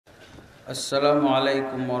السلام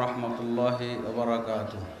عليكم ورحمة الله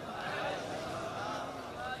وبركاته.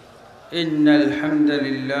 إن الحمد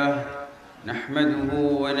لله نحمده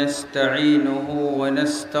ونستعينه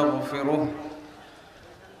ونستغفره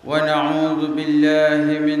ونعوذ بالله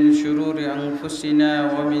من شرور أنفسنا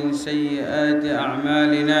ومن سيئات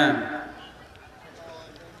أعمالنا.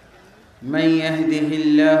 من يهده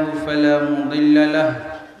الله فلا مضل له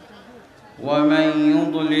ومن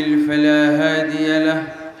يضلل فلا هادي له.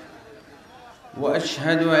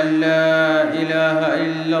 وأشهد أن لا إله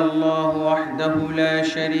إلا الله وحده لا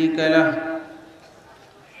شريك له.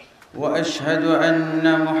 وأشهد أن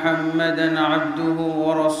محمدًا عبده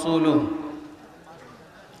ورسوله.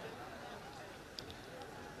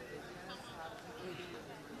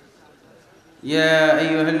 يا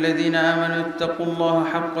أيها الذين آمنوا اتقوا الله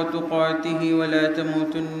حق تقاته ولا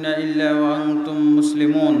تموتن إلا وأنتم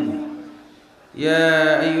مسلمون.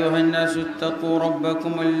 يا أيها الناس اتقوا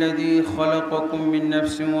ربكم الذي خلقكم من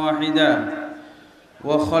نفس واحدة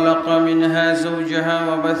وخلق منها زوجها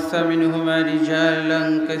وبث منهما رجالا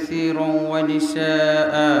كثيرا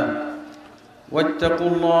ونساء. واتقوا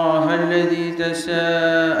الله الذي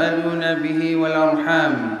تساءلون به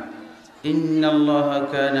والأرحام إن الله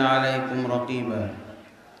كان عليكم رقيبا.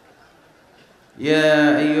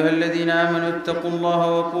 يا أيها الذين آمنوا اتقوا الله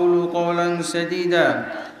وقولوا قولا سديدا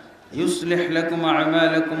يصلح لكم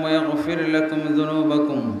أعمالكم ويغفر لكم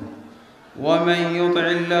ذنوبكم. ومن يطع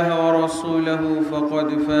الله ورسوله فقد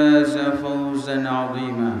فاز فوزا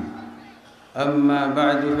عظيما. أما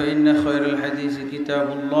بعد فإن خير الحديث كتاب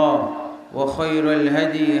الله وخير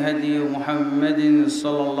الهدي هدي محمد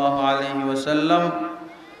صلى الله عليه وسلم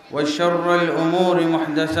وشر الأمور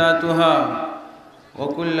محدثاتها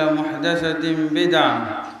وكل محدثة بدعة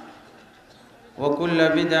وكل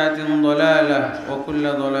بدعة ضلالة وكل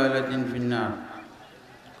ضلالة في النار.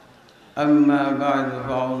 أما بعد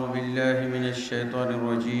فأعوذ بالله من الشيطان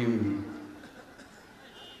الرجيم.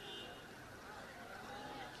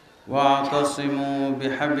 واعتصموا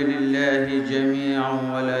بحبل الله جميعا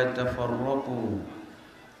ولا تفرقوا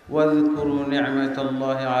واذكروا نعمة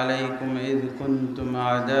الله عليكم إذ كنتم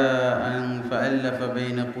أعداء فألف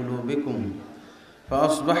بين قلوبكم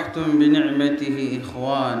فأصبحتم بنعمته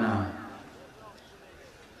إخوانا.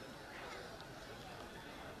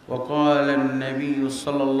 وقال النبي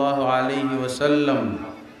صلى الله عليه وسلم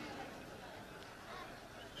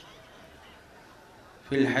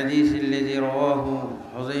في الحديث الذي رواه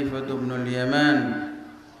حذيفة بن اليمان: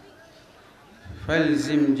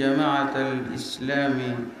 فالزم جماعة الإسلام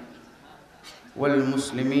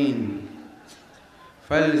والمسلمين.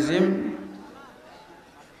 فالزم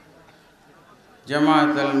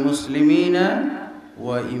جماعة المسلمين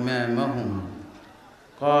وإمامهم.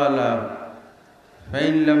 قال: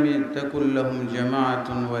 فإن لم تكن لهم جماعة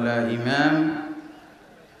ولا إمام.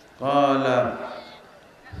 قال: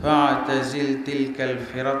 فاعتزل تلك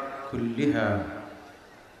الفرق كلها.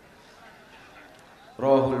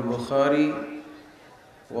 رواه البخاري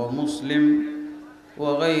ومسلم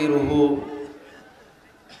وغيره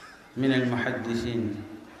من المحدثين.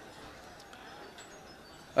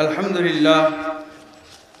 الحمد لله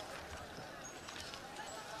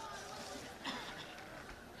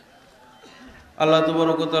আল্লাহ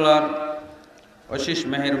তাবারক ওয়া তাআলার অশেষ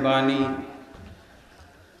মেহেরবানি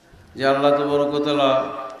যে আল্লাহ তাবারক ওয়া তাআলা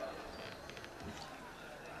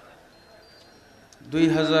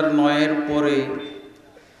 2009 এর পরে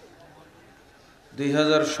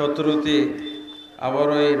 2017-তে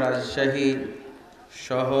আবারও এই রাজশাহী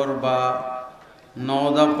শহর বা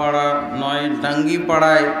নওদাপাড়া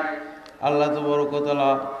ডাঙ্গিপাড়ায় আল্লাহ তাবারক ওয়া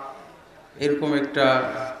তাআলা এরকম একটা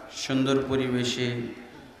সুন্দর পরিবেশে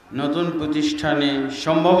নতুন প্রতিষ্ঠানে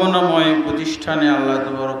সম্ভাবনাময় প্রতিষ্ঠানে আল্লাহ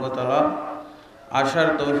তাবারক ওয়া তাআলা আসার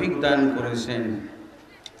তৌফিক দান করেছেন।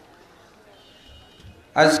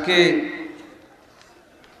 আজকে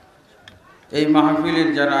এই মাহফিলের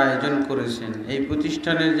যারা আয়োজন করেছেন, এই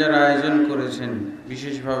প্রতিষ্ঠানের যারা আয়োজন করেছেন,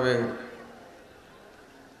 বিশেষভাবে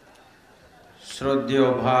শ্রদ্ধেয়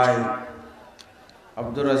ভাই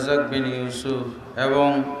আব্দুর রাজ্জাক বিন ইউসুফ এবং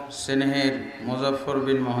স্নেহের মুজাফফর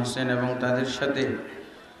বিন মহসেন এবং তাদের সাথে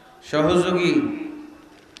সহযোগী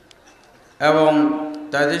এবং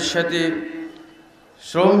তাদের সাথে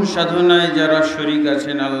শ্রম সাধনায় যারা শরীক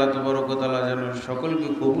আছেন, আল্লাহ তাবারক ওয়া তাআলা যেন সকলকে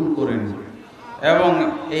কবুল করেন এবং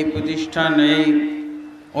এই প্রতিষ্ঠান এই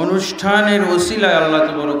অনুষ্ঠানের ওসিলায় আল্লাহ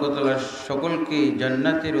তাবারক ওয়া তাআলা সকলকে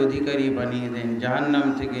জান্নাতের অধিকারী বানিয়ে দেন, জাহান্নাম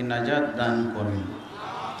থেকে নাজাত দান করেন।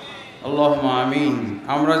 আল্লাহুম্মা আমিন।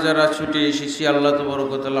 আমরা যারা ছুটে এসেছি আল্লাহ তাবারক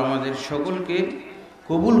ওয়া তাআলা আমাদের সকলকে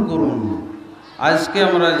কবুল করুন। আজকে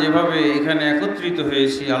আমরা যেভাবে এখানে একত্রিত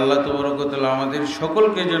হয়েছি, আল্লাহ তাবারক ওয়া তাআলা আমাদের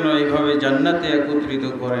সকলকে যেন এইভাবে জান্নাতে একত্রিত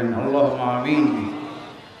করেন, আল্লাহুম্মা আমিন।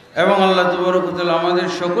 এবং আল্লাহ তাবারক ওয়া তাআলা আমাদের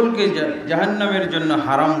সকলকে জাহান্নামের জন্য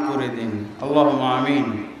হারাম করে দিন, আল্লাহুম্মা আমিন।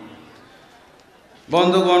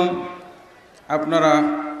 বন্ধুগণ, আপনারা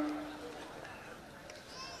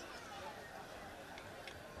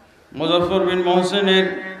মুজাফফর বিন মহসিনের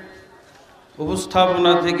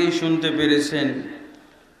উপস্থাপনা থেকেই শুনতে পেরেছেন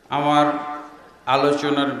আমার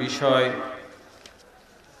আলোচনার বিষয়।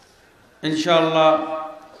 ইনশাআল্লাহ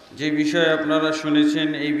যে বিষয় আপনারা শুনেছেন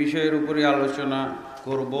এই বিষয়ের উপরে আলোচনা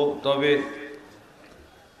করব। তবে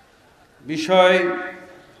বিষয়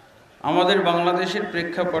আমাদের বাংলাদেশের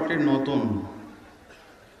প্রেক্ষাপটে নতুন।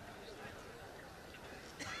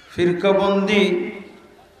 ফিরকাবন্দি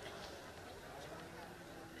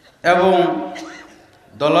এবং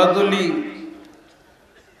দলাদলি,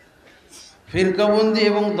 ফিরকাবন্দি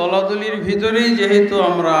এবং দলাদলির ভিতরেই যেহেতু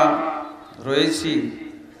আমরা রয়েছি,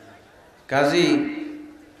 কাজী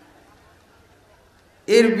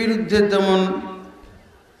এর বিরুদ্ধে তেমন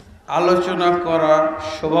আলোচনা করা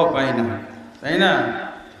শোভা পায় না, তাই না?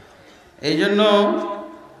 এই জন্য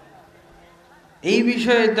এই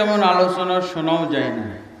বিষয়ে তেমন আলোচনা শোনাও যায় না।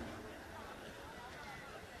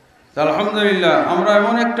 আলহামদুলিল্লাহ, আমরা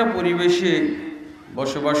এমন একটা পরিবেশে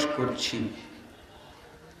বসবাস করছি,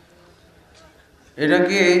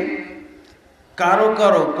 এটাকে কারো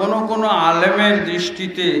কারো কোনো আলেমের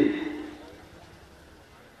দৃষ্টিতে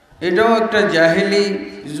এটাও একটা জাহেলি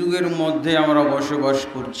যুগের মধ্যে আমরা বসবাস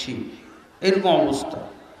করছি, এরকম অবস্থা।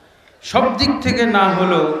 সব দিক থেকে না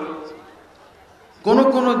হলেও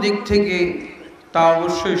কোনো দিক থেকে তা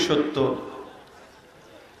অবশ্যই সত্য।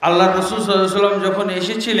 আল্লাহ রাসূল সাল্লাল্লাহু আলাইহি ওয়াসাল্লাম যখন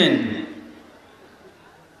এসেছিলেন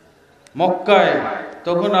মক্কায়,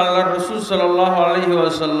 তখন আল্লাহ রাসূল সাল্লাল্লাহু আলাইহি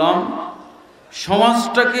ওয়াসাল্লাম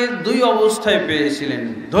সমাজটাকে দুই অবস্থায় পেয়েছিলেন।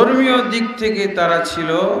 ধর্মীয় দিক থেকে তারা ছিল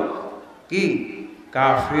কি?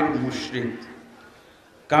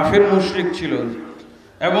 কাফির মুশরিক ছিল,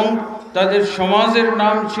 এবং তাদের সমাজের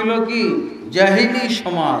নাম ছিল কি? জাহিলি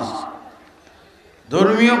সমাজ।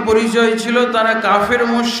 ধর্মীয় পরিচয় ছিল তারা কাফির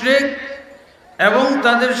মুশরিক, এবং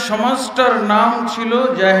তাদের সমাজটার নাম ছিল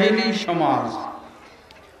জাহিলি সমাজ।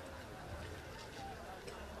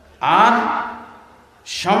 আর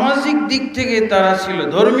সামাজিক দিক থেকে তারা ছিল,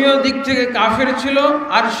 ধর্মীয় দিক থেকে কাফের ছিল,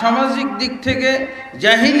 আর সামাজিক দিক থেকে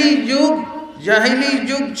জাহিলি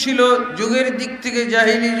যুগ ছিল, যুগের দিক থেকে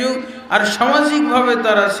জাহিলি যুগ। আর সামাজিকভাবে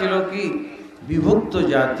তারা ছিল কি? বিভক্ত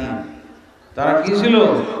জাতি। তারা কি ছিল?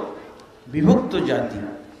 বিভক্ত জাতি।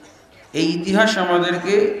 এই ইতিহাস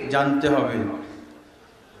আমাদেরকে জানতে হবে।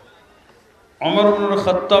 ওমর ইবনে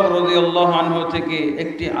খাত্তাব রাদিয়াল্লাহু আনহু থেকে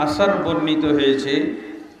একটি আসার বর্ণিত হয়েছে।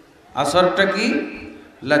 আসারটা কি?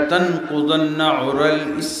 লাতানকুদান্না উরাল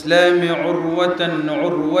ইসলামি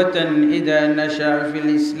উরওয়াতান ইদা নাশা ফিল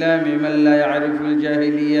ইসলামি মান লা ইয়ারিফুল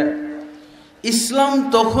জাহিলিয়া। ইসলাম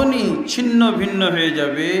তখনই ছিন্ন ভিন্ন হয়ে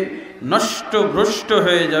যাবে, নষ্ট ভ্রষ্ট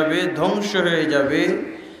হয়ে যাবে, ধ্বংস হয়ে যাবে,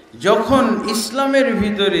 যখন ইসলামের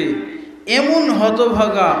ভিতরে এমন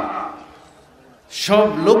হতভাগা সব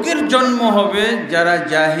লোকের জন্ম হবে যারা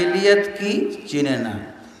জাহিলিয়াত কি চিনে না।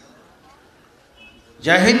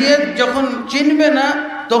 জাহিলিয়াত যখন চিনবে না,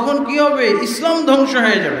 তখন কি হবে? ইসলাম ধ্বংস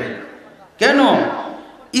হয়ে যাবে। কেন?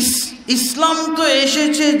 ইসলাম তো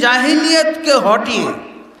এসেছে জাহিলিয়াতকে হটিয়ে,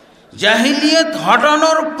 জাহিলিয়াত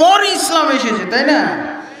হটানোর পর ইসলাম এসেছে, তাই না?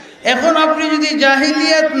 এখন আপনি যদি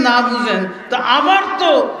জাহিলিয়াত না বুঝেন, তো আবার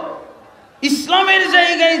তো ইসলামের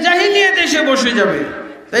জায়গায় জাহিলিয়াত এসে বসে যাবে,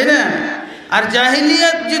 তাই না? আর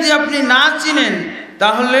জাহিলিয়াত যদি আপনি না চিনেন,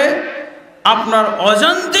 তাহলে আপনার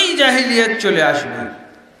অজান্তেই জাহিলিয়াত চলে আসবে।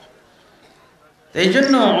 এই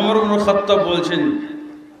জন্য ওমর ইবনে খাত্তাব বলছেন,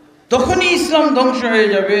 তখনই ইসলাম ধ্বংস হয়ে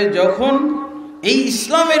যাবে যখন এই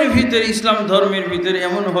ইসলামের ভিতরে, ইসলাম ধর্মের ভিতরে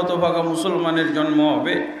এমন হতভাগা মুসলমানের জন্ম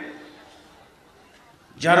হবে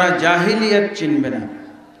যারা জাহিলিয়াত চিনবে না।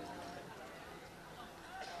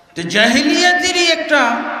 তো জাহিলিয়াতেরই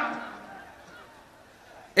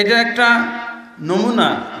এটা একটা নমুনা।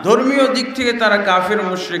 ধর্মীয় দিক থেকে তারা কাফের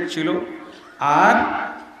মুশরিক ছিল, আর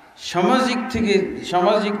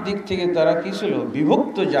সামাজিক দিক থেকে তারা কি ছিল?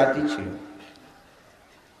 বিভক্ত জাতি ছিল।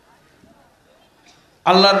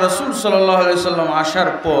 আল্লাহর রাসূল সাল্লাল্লাহু আলাইহি সাল্লাম আসার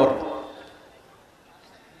পর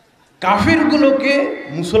কাফিরগুলোকে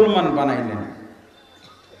মুসলমান বানাইলেন।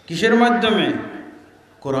 কিসের মাধ্যমে?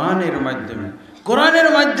 কোরআনের মাধ্যমে। কোরআনের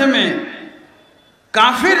মাধ্যমে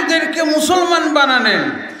কাফিরদেরকে মুসলমান বানালেন,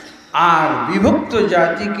 আর বিভক্ত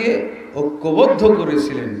জাতিকে ঐক্যবদ্ধ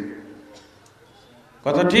করেছিলেন।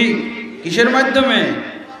 কথা ঠিক? কিসের মাধ্যমে?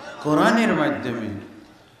 কোরআনের মাধ্যমে।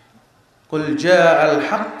 কুল জাআল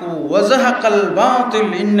হাক্কু ওয়া যাহাকাল বাতিল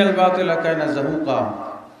ইন্নাল বাতিলা কানা যাহুকা।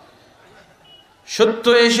 সত্য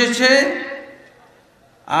এসেছে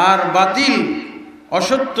আর বাতিল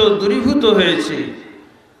অসত্য দূরীভূত হয়েছে,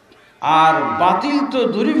 আর বাতিল তো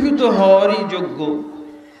দূরীভূত হওয়ারই যোগ্য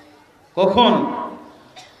কখন?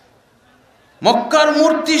 মক্কার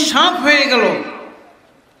মূর্তি সাপ হয়ে গেল।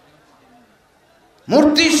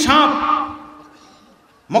 মূর্তি সাপ।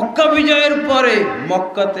 মক্কা বিজয়ের পরে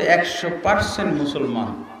মক্কাতে 100% মুসলমান।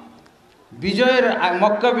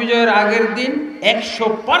 মক্কা বিজয়ের আগের দিন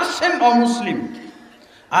 100% অমুসলিম।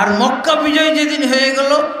 আর মক্কা বিজয় যেদিন হয়ে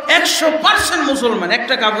গেল 100% মুসলমান,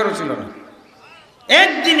 একটা কাফেরও ছিল না।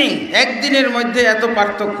 একদিনের মধ্যে এত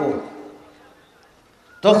পার্থক্য।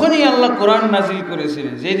 তখনই আল্লাহ কোরআন নাজিল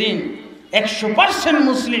করেছিলেন, যেদিন 100%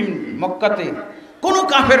 মুসলিম মক্কাতে, কোনো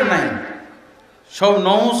কাফের নাই, সব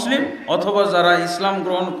নমুসলিম অথবা যারা ইসলাম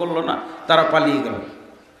গ্রহণ করলো না তারা পালিয়ে গেল।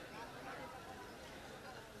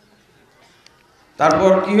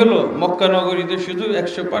 তারপর কি হলো? মক্কা নগরীতে শুধু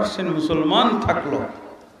 100% মুসলমান থাকলো।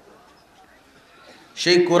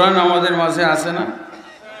 সেই কোরআন আমাদের মাঝে আছে না?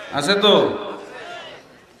 আছে তো?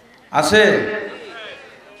 আছে।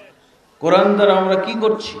 কোরআন দ্বারা আমরা কি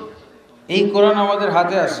করছি? এই কোরআন আমাদের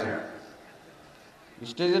হাতে আছে।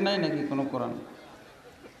 স্টেজে নাই নাকি কোনো কোরআন?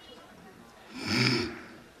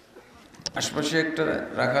 আশপাশে একটা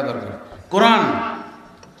রাখা দরকার। কোরআন,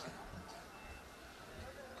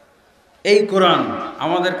 এই কোরআন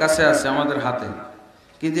আমাদের কাছে আছে, আমাদের হাতে।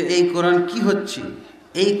 কিন্তু এই কোরআন কি হচ্ছে?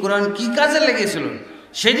 এই কোরআন কি কাজে লেগেছিল?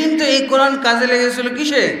 সেদিন তো এই কোরআন কাজে লেগেছিল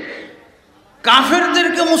কিসে?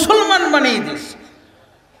 কাফেরদেরকে মুসলমান বানিয়ে দিয়েছে।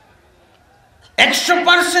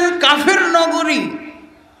 100% কাফের নগরী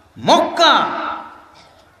মক্কা,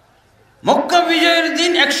 মক্কা বিজয়ের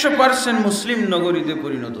দিন 100% মুসলিম নগরীতে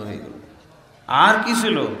পরিণত হয়ে গেল। আর কি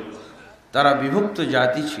ছিল? তারা বিভক্ত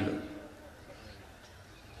জাতি ছিল।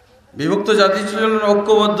 বিভক্ত জাতি ছিল না,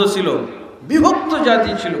 ঐক্যবদ্ধ ছিল? বিভক্ত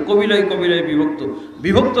জাতি ছিল, কবিলায় কবিলায় বিভক্ত।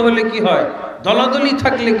 বিভক্ত হলে কি হয়? দলাদলি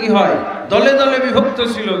থাকলে কি হয়? দলে দলে বিভক্ত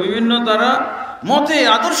ছিল, বিভিন্ন তারা মতে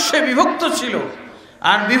আদর্শে বিভক্ত ছিল।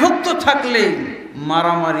 আর বিভক্ত থাকলে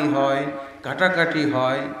মারামারি হয়, কাটাকাটি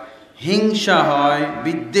হয়, হিংসা হয়,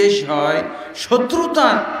 বিদ্বেষ হয়, শত্রুতা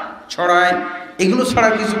ছড়ায়। এগুলো ছাড়া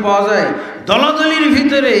কিছু পাওয়া যায়? দলাদলির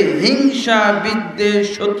ভিতরে হিংসা, বিদ্বেষ,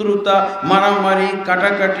 শত্রুতা, মারামারি,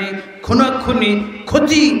 কাটাকাটি, খুনাখুনি,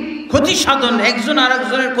 ক্ষতি সাধন, একজন আর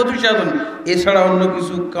একজনের ক্ষতি সাধন, এছাড়া অন্য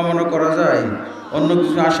কিছু কামনা করা যায়? অন্য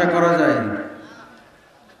কিছু আশা করা যায়?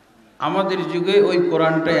 আমাদের যুগে ওই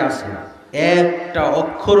কোরআনটাই আছে, একটা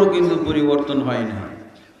অক্ষরও কিন্তু পরিবর্তন হয় না।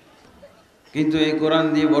 কিন্তু এই কোরআন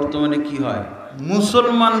দিয়ে বর্তমানে কি হয়?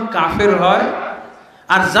 মুসলমান কাফের হয়,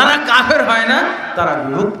 আর যারা কাফের হয় না তারা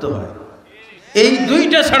বিভক্ত হয়। এই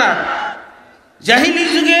দুইটা ছাড়া জাহিলি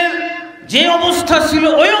যুগের যে অবস্থা ছিল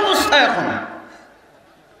ওই অবস্থা এখন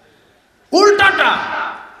উল্টাটা।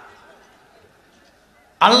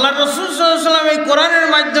 আল্লাহ রাসূল সাল্লাল্লাহু আলাইহি ওয়াসাল্লাম এই কোরআনের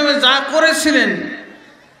মাধ্যমে যা করেছিলেন,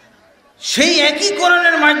 সেই একই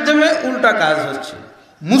কোরআনের মাধ্যমে উল্টা কাজ হচ্ছে।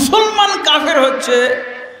 মুসলমান কাফের হচ্ছে,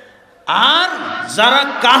 আর যারা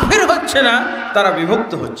কাফের হচ্ছে না তারা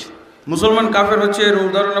বিভক্ত হচ্ছে। মুসলমান কাফের হচ্ছে, এর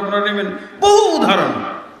উদাহরণ আপনারা নেবেন, বহু উদাহরণ।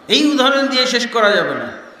 এই উদাহরণ দিয়ে শেষ করা যাবে না।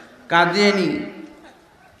 কাদিয়ানি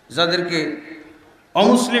যাদেরকে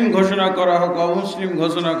অমুসলিম ঘোষণা করা হোক, অমুসলিম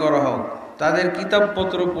ঘোষণা করা হোক, তাদের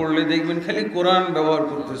কিতাবপত্র পড়লে দেখবেন খালি কোরআন ব্যবহার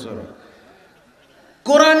করতেছে।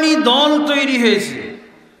 কোরআনি দল তৈরি হয়েছে,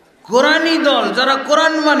 কোরআনি দল, যারা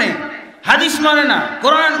কোরআন মানে, হাদিস মানে না,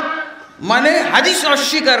 কোরআন মানে হাদিস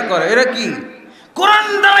অস্বীকার করে। এরা কি? কোরআন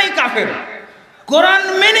দ্বারাই কাফের, কোরআন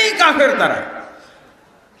মেনেই কাফের তারা।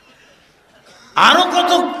 আরো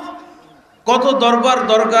কত কত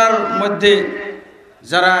দরগার মধ্যে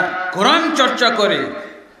যারা কোরআন চর্চা করে।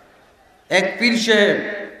 এক পীর সাহেব,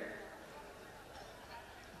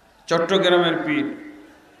 চট্টগ্রামের পীর,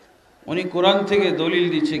 উনি কোরআন থেকে দলিল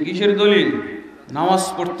দিচ্ছে। কিসের দলিল? নামাজ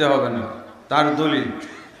পড়তে হবে না তার দলিল,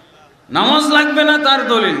 নামাজ লাগবে না তার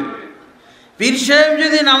দলিল। পীর সাহেব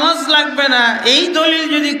যদি নামাজ লাগবে না এই দলিল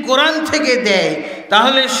যদি কোরআন থেকে দেয়,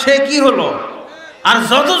 তাহলে সে কি হলো? আর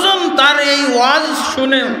যতজন তার এই ওয়াজ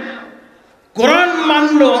শুনে কোরআন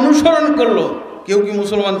মানলো, অনুসরণ করলো, কেউ কি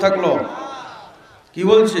মুসলমান থাকলো? কি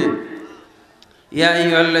বলছে? ইয়া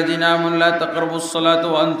আইয়ুহাল্লাযীনা আমানু লা তাকরাবুস সালাতা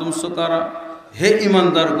ওয়া আনতুম সুকারা, হে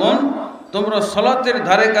ঈমানদারগণ, তোমরা সালাতের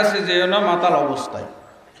ধারে কাছে যেও না মাতাল অবস্থায়।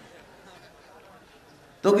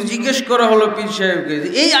 তোকে জিজ্ঞেস করা হলো পীর সাহেবকে,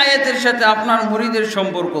 এই আয়াতের সাথে আপনার মুরিদের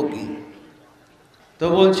সম্পর্ক কি? তো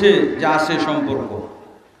বলছে যে আছে সম্পর্ক।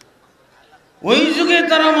 ওই যুগে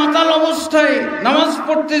তারা মাতাল অবস্থায় নামাজ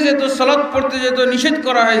পড়তে যেত, সালাত পড়তে যেত, নিষেধ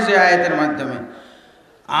করা হয়েছে আয়াতের মাধ্যমে।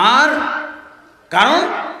 আর কারণ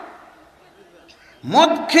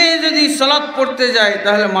মদ খেয়ে যদি সালাত পড়তে যায়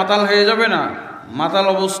তাহলে মাতাল হয়ে যাবে না? মাতাল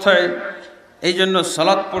অবস্থায় এই জন্য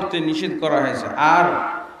সালাত পড়তে নিষেধ করা হয়েছে। আর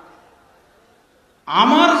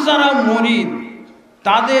আমার যারা মুরিদ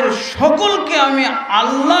তাদের সকলকে আমি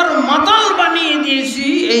আল্লাহর মাতাল বানিয়ে দিয়েছি,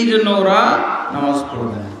 এই জন্য ওরা নামাজ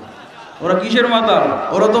পড়বে না। ওরা কিসের মাতাল?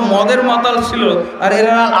 ওরা তো মদের মাতাল ছিল, আর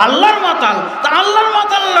এরা আল্লাহর মাতাল। তা আল্লাহর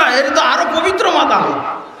মাতাল না, এরা তো আরো পবিত্র মাতাল,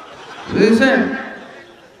 বুঝেছেন?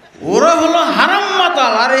 ওরা হলো হারাম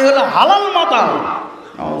মাতাল আর এই হলো হালাল মাতাল।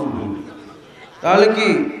 তাহলে কি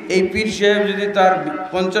এই পীর সাহেব যদি তার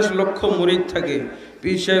 50 লক্ষ মুরিদ থাকে,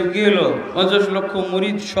 পীর সাহেব কি হলো 50 লক্ষ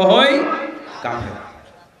মুরিদ সহই কাফের।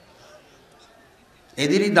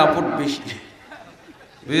 এদেরই দাপট বেশি,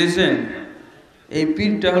 বুঝেছেন? এই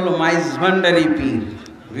পীরটা হলো মাইজ ভান্ডারি পীর,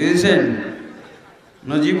 বুঝেছেন?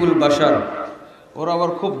 নজিবুল বাশার, ওরা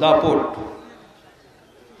আবার খুব দাপট,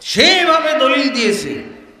 সেভাবে দলিল দিয়েছে,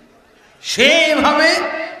 সেভাবে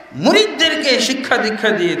মুরিদদেরকে শিক্ষা দীক্ষা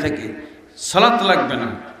দিয়ে থাকে, সালাত লাগবে না।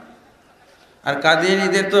 আর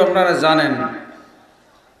কাদিয়ানীদের তো আপনারা জানেন,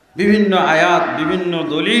 বিভিন্ন আয়াত বিভিন্ন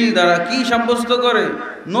দলিল দ্বারা কি সাব্যস্ত করে?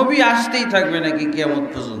 নবী আসতেই থাকবে নাকি কিয়ামত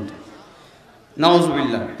পর্যন্ত,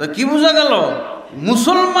 নাউজুবিল্লাহ। তো কি বোঝা গেল?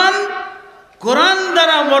 মুসলমান কোরআন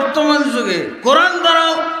দ্বারা বর্তমান যুগে কোরআন দ্বারা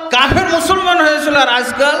কাফের মুসলমান হয়েছিল, আর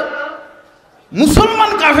আজকাল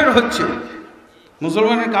মুসলমান কাফের হচ্ছে।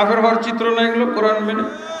 মুসলমানের কাফের হওয়ার চিত্র না এগুলো কোরআন মেনে।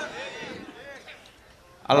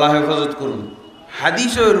 আল্লাহ হেফাজত করুন।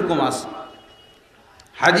 হাদিসও এরকম আছে,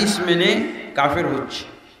 হাদিস মেনে কাফের হচ্ছে।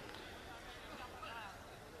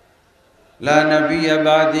 লা নাবিয়্যা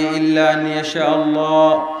বাদি ইল্লা আন ইয়াশা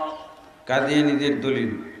আল্লাহ, কাদিয়ানীদের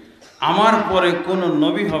দলিল। আমার পরে কোনো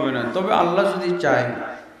নবী হবে না, তবে আল্লাহ যদি চায়।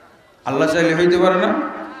 আল্লাহ চাইলে হইতে পারে না?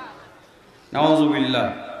 নাউজুবিল্লাহ।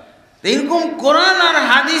 এরকম কোরআন আর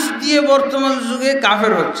হাদিস দিয়ে বর্তমান যুগে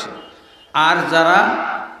কাফের হচ্ছে। আর যারা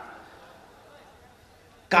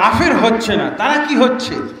কাফের হচ্ছে না তারা কি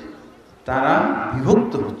হচ্ছে? তারা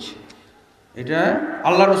বিভক্ত হচ্ছে। এটা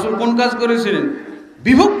আল্লাহ রসুল কোন কাজ করেছিলেন?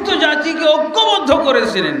 বিভক্ত জাতিকে ঐক্যবদ্ধ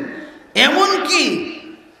করেছিলেন। এমনকি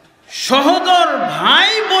সহোদর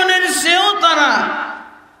ভাই বোনের চেয়েও তারা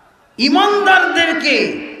ইমানদারদেরকে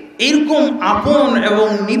এরকম আপন এবং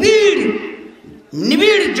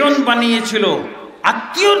নিবিড় জন বানিয়েছিল।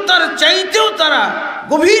 আত্মীয়তার চাইতেও তারা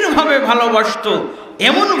গভীরভাবে ভালোবাসত।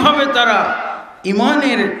 এমনভাবে তারা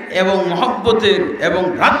ইমানের এবং মহব্বতের এবং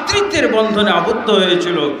ভ্রাতৃত্বের বন্ধনে আবদ্ধ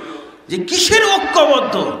হয়েছিল যে কিসের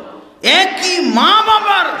ঐক্যবদ্ধ? একই মা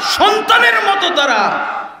বাবার সন্তানের মতো তারা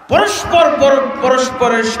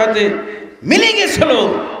পরস্পরের সাথে মিলে গেছিল,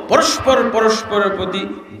 পরস্পরের প্রতি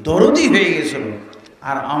দরদি হয়ে গেছিল।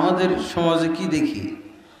 আর আমাদের সমাজে কি দেখি?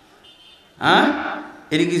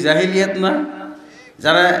 এটা কি জাহিলিয়াত না?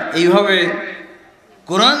 যারা এইভাবে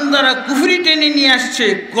কোরআন দ্বারা কুফরি টেনে নিয়ে আসছে,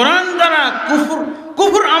 কোরআন দ্বারা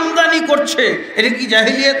কুফর আমদানি করছে, এটা কি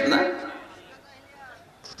জাহিলিয়াত না?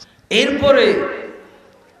 এরপরে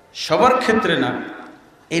সবার ক্ষেত্রে না,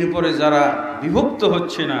 এরপরে যারা বিভক্ত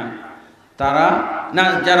হচ্ছে না তারা না,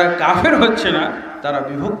 যারা কাফের হচ্ছে না তারা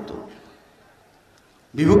বিভক্ত।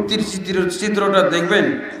 বিভক্তির চিত্রটা দেখবেন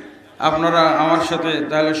আপনারা আমার সাথে,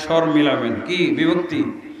 তাহলে স্বর মিলাবেন। কি বিভক্তি?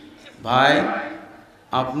 ভাই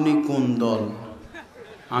আপনি কোন দল?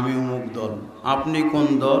 আমি অমুক দল। আপনি কোন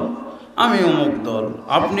দল? আমি অমুক দল।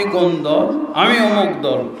 আপনি কোন দল? আমি অমুক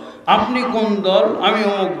দল। আপনি কোন দল? আমি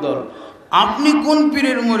অমুক দল। আপনি কোন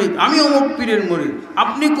পীরের মুরিদ? আমি অমুক পীরের মুরিদ।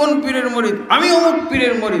 আপনি কোন পীরের মুরিদ? আমি অমুক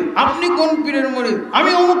পীরের মুরিদ। আপনি কোন পীরের মুরিদ?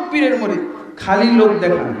 আমি অমুক পীরের মুরিদ। খালি লোক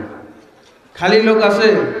দেখান, খালি লোক আছে?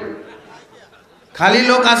 খালি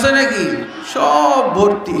লোক আছে নাকি? সব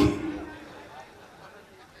ভর্তি,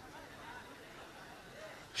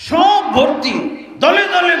 সব ভর্তি, দলে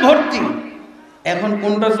দলে ভর্তি। এখন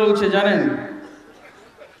কোনটা চলছে জানেন?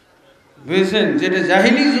 বুঝেছেন? যেটা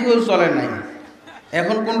জাহিলি যুগেও চলে নাই,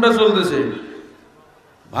 এখন কোনটা চলতেছে?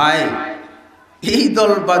 ভাই এই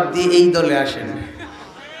দল বাদ দিয়ে এই দলে আসেন।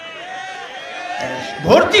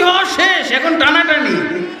 ভর্তি হওয়া শেষ, এখন টানাটানি,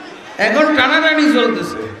 এখন টানাটানি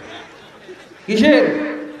চলতেছে। কিসের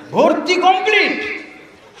ভর্তি? কমপ্লিট,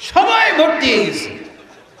 সবাই ভর্তি হয়ে গেছে,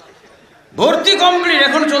 ভর্তি কমপ্লিট,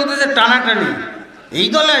 এখন চলতেছে টানাটানি। এই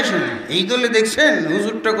দলে আসেন, এই দলে দেখছেন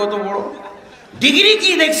হুজুরটা কত বড়, ডিগ্রি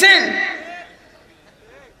কি দেখছেন?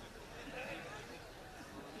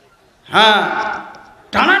 হ্যাঁ,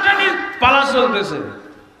 টানাটানির পালা চলতেছে।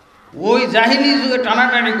 ওই জাহিলি যুগে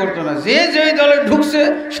টানাটানি করতো না, যে যে দলে ঢুকছে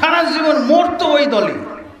সারা জীবন মরতো ওই দলে।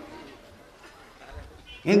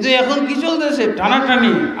 কিন্তু এখন কি চলতেছে?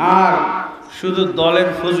 টানাটানি। আর শুধু দলের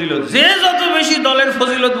ফজিলত, যে যত বেশি দলের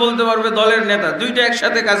ফজিলত বলতে পারবে, দলের নেতা, দুইটা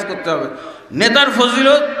একসাথে কাজ করতে হবে। নেতার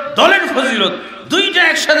ফজিলত, দলের ফজিলত, দুইটা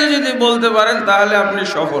একসাথে যদি বলতে পারেন তাহলে আপনি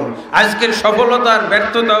সফল। আজকের সফলতার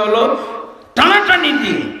ব্যর্থতা হলো টানাটানি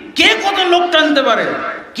দিয়ে, কে কত লোক টানতে পারে,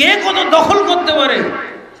 কে কত দখল করতে পারে।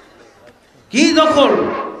 কি দখল?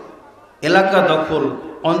 এলাকা দখল,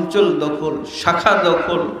 অঞ্চল দখল, শাখা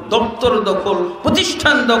দখল, দপ্তর দখল,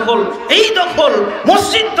 প্রতিষ্ঠান দখল, এই দখল,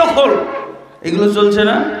 মসজিদ দখল, এগুলো চলছে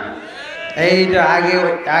না? এইটা আগে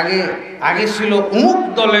আগে আগে ছিল অমুক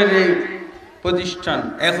দলের এই প্রতিষ্ঠান,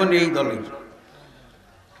 এখন এই দলের,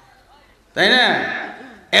 তাই না?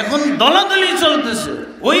 এখন দলাদলি চলতেছে।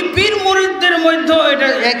 ওই পীর মুরিদদের মধ্যে এটা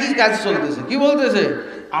একই কাজ চলতেছে। কি বলতেছে?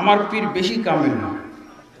 আমার পীর বেশি কামেল না,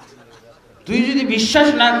 তুই যদি বিশ্বাস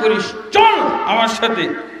না করিস চল আমার সাথে।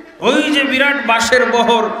 ওই যে বিরাট বাসের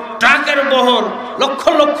বহর, ট্রাকের বহর, লক্ষ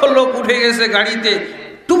লক্ষ লোক উঠে গেছে গাড়িতে,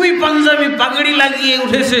 টুপি পাঞ্জাবি পাগড়ি লাগিয়ে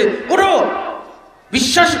উঠেছে, ওরও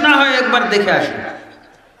বিশ্বাস না হয় একবার দেখে আসে।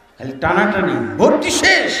 খালি টানাটানি, ভর্তি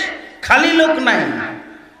শেষ, খালি লোক নাই।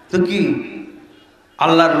 তো কি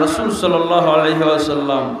আল্লাহর রাসূল সাল্লাল্লাহু আলাইহি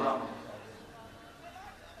ওয়াসাল্লাম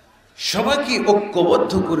সবাইকে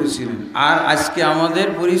ঐক্যবদ্ধ করেছিলেন। আর আজকে আমাদের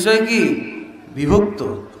পরিচয় কি? বিভক্ত।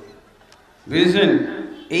 বুঝেছেন?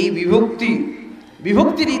 এই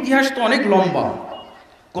বিভক্তির ইতিহাস তো অনেক লম্বা।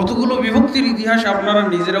 কতগুলো বিভক্তির ইতিহাস আপনারা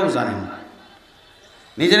নিজেরাও জানেন।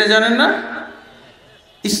 নিজেরা জানেন না?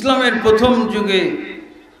 ইসলামের প্রথম যুগে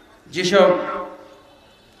যেসব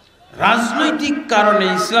রাজনৈতিক কারণে,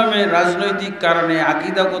 ইসলামের রাজনৈতিক কারণে,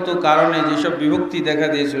 আকীদাগত কারণে যেসব বিভক্তি দেখা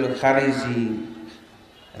দিয়েছিল, খারিজি,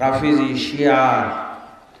 রাফিজি, শিয়া,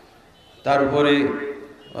 তারপরে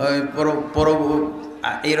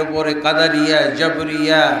এরপরে কাদারিয়া,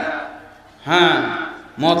 জাবরিয়া, হ্যাঁ,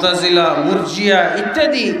 মুতাজিলা, মুরজিয়া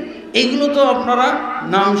ইত্যাদি, এগুলো তো আপনারা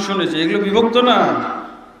নাম শুনেছেন। এগুলো বিভক্ত না?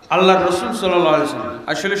 আল্লাহর রাসূল সাল্লাল্লাহু আলাইহি ওয়াসাল্লাম,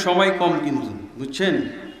 আসলে সময় কম কিন্তু, বুঝছেন?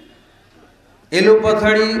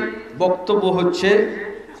 এলোপাথাড়ি বক্তব্য হচ্ছে,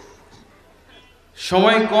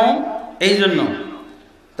 সময় কম, এই জন্য।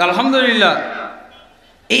 তা আলহামদুলিল্লাহ,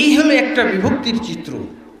 এই হলো একটা বিভক্তির চিত্র।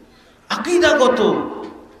 আকীদাগত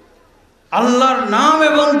আল্লাহর নাম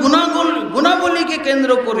এবং গুণাবলীকে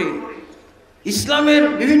কেন্দ্র করে ইসলামের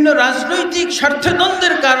বিভিন্ন রাজনৈতিক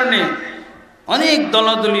স্বার্থদ্বন্দ্বের কারণে অনেক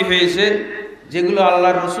দলাদলি হয়েছে, যেগুলো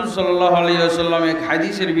আল্লাহর রাসূল সাল্লাল্লাহু আলাইহি ওয়াসাল্লাম এক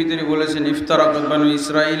হাদিসের ভিতরে বলেছেন, ইফতারাকাত বানু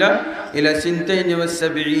ইসরাঈলা ইলা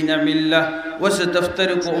 72 মিল্লাহ ওয়া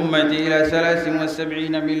সাতাফতারিকু উম্মতি ইলা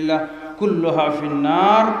 73 মিল্লাহ কুল্লুহা ফিন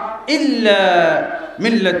নার ইল্লা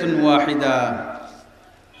মিল্লাতুন ওয়াহিদা।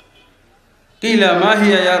 কিলা মা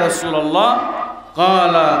হিয়া ইয়া রাসূলুল্লাহ?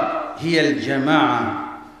 ক্বালা হিয়াল জামাআ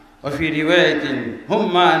ওয়া ফি রিওয়ায়াতিন হুম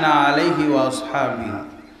মা আনা আলাইহি ওয়া আসহাবি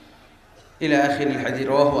ইলা আখিরিল হাদিস,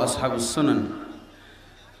 রাওয়াহু আসহাবুস সুনান।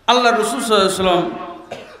 আল্লাহ রাসূল সাল্লাল্লাহু আলাইহি ওয়াসাল্লাম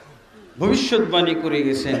ভবিষ্যৎবাণী করে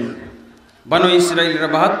গেছেন, বানু ইসরাঈলরা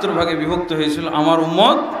 72 ভাগে বিভক্ত হয়েছিল, আমার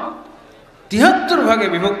উম্মত 73 ভাগে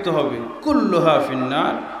বিভক্ত হবে। কুল্লুহা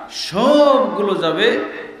ফিন্নার, সবগুলো যাবে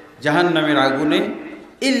জাহান্নামের আগুনে।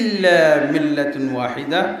 ইল্লা মিল্লাতুন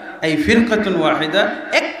ওয়াহিদা, এই ফিরকাতুন ওয়াহিদা,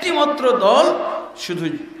 একটি মাত্র দল শুধু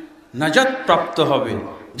নাজাত প্রাপ্ত হবে।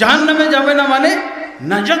 জাহান্নামে যাবে না মানে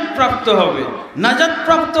নাজাত প্রাপ্ত হবে, নাজাত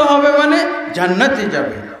প্রাপ্ত হবে মানে জান্নাতে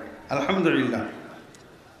যাবে। আলহামদুলিল্লাহ।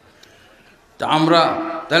 তা আমরা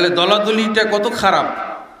তাহলে দলাদলিটা কত খারাপ।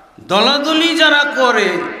 দলাদলি যারা করে,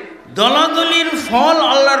 দলাদলির ফল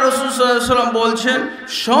আল্লাহ রাসূল সাল্লাল্লাহু আলাইহি ওয়াসাল্লাম বলছেন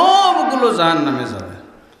সবগুলো জাহান্নামে যাবে,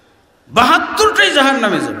 72টাই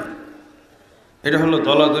জাহান্নামে যাবে। এটা হলো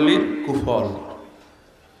দলাদলির কুফল।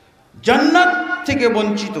 জান্নাত থেকে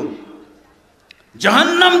বঞ্চিত,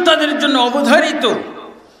 জাহান্নাম তাদের জন্য অবধারিত,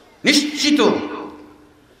 নিশ্চিত।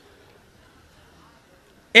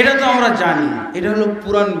 এটা তো আমরা জানি, এটা হলো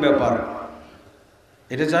পুরান ব্যাপার,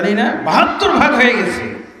 এটা জানি না। 72 ভাগ হয়ে গেছে,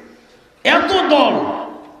 এত দল,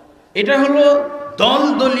 এটা হলো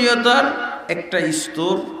দলীয়তার একটা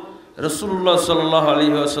স্তর। রাসূলুল্লাহ সাল্লাল্লাহু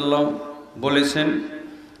আলাইহি ওয়াসাল্লাম বলেছেন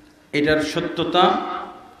এটার সত্যতা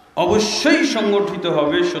অবশ্যই সংগঠিত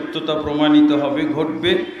হবে, সত্যতা প্রমাণিত হবে,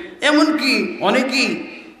 ঘটবে। এমনকি অনেকেই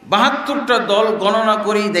 72টা দল গণনা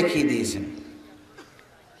করেই দেখিয়ে দিয়েছেন।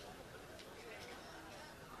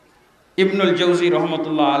 ইবনুল জাওজি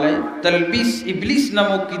রহমতুল্লাহ আলাই তালবিস ইবলিস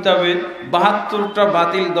নামক কিতাবে 72টা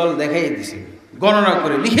বাতিল দল দেখাই দিয়েছেন, গণনা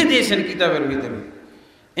করে লিখে দিয়েছেন কিতাবের ভিতরে।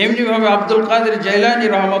 এমনিভাবে আব্দুল কাদের জাইলানী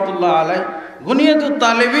রহমতুল্লাহ আলাই গুনিয়াতুত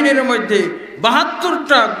তালেবিনের মধ্যে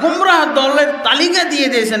 72টা গুমরাহ দলের তালিকা দিয়ে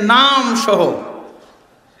দিয়েছেন, নাম সহ।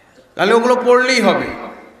 তাহলে ওগুলো পড়লেই হবে,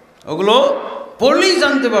 ওগুলো পড়লেই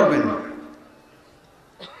জানতে পারবেন।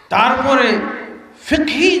 তারপরে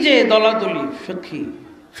ফিকহি যে দলাদলি,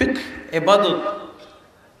 ফিকহ ইবাদত,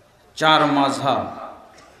 চার মাযহাব,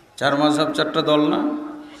 চারটা দল না,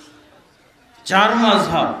 চার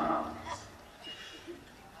মাযহাব।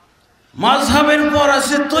 মাযহাবের পর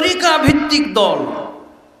আছে তরিকা ভিত্তিক দল।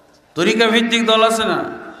 তরিকা ভিত্তিক দল আছে না,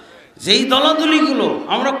 যেই দলাদলিগুলো,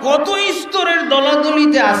 আমরা কত স্তরের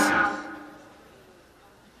দলাদলিতে আছি,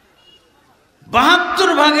 72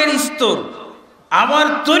 ভাগের স্তর। আবার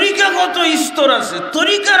তরিকাগত স্তর আছে,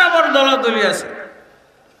 তরিকার আবার দলাদলি আছে।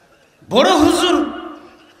 বড় হুজুর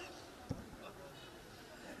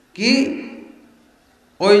কি,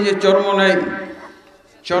 ওই যে চরমনাইয়ের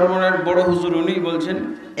বড় হুজুর, উনি বলছেন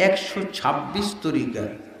 126 তরিকা।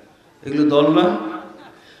 এগুলো দল না,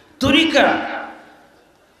 তরিকা।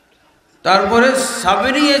 তারপরে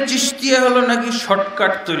সাবেরিয়া চিশতিয়া হলো নাকি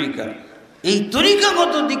শর্টকাট তরিকা। এই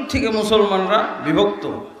তরিকাগত দিক থেকে মুসলমানরা বিভক্ত,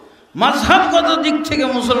 মাযহাবগত দিক থেকে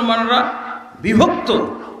মুসলমানরা বিভক্ত।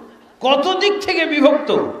 কত দিক থেকে বিভক্ত।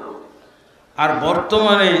 আর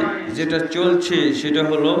বর্তমানে যেটা চলছে সেটা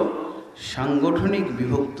হলো সাংগঠনিক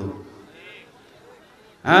বিভক্ত।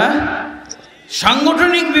 হ্যাঁ,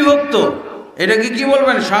 সাংগঠনিক বিভক্ত। এটাকে কি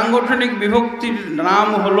বলবেন? সাংগঠনিক বিভক্তির নাম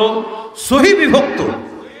হলো সহি বিভক্ত।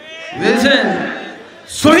 বুঝেছেন?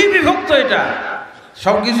 সহি বিভক্ত। এটা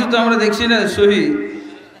সবকিছু তো আমরা দেখছি না সহি,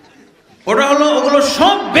 ওটা হলো, ওগুলো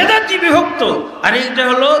সব বেদাতি বিভক্ত। আর এইটা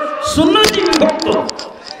হলো সুন্নতি বিভক্ত।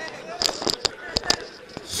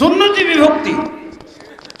 সুন্নতি বিভক্তি।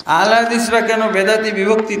 আহলে হাদিসরা কেন বেদাতি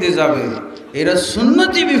বিভক্তিতে যাবে? এরা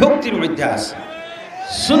সুন্নতি বিভক্তির মধ্যে আছে,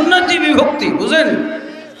 সুন্নতি বিভক্তি। বুঝেন?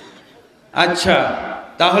 আচ্ছা,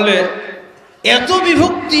 তাহলে এত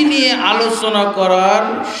বিভক্তি নিয়ে আলোচনা করার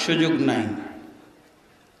সুযোগ নাই।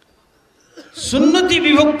 সুন্নতি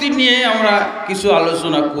বিভক্তি নিয়ে আমরা কিছু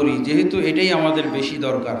আলোচনা করি, যেহেতু এটাই আমাদের বেশি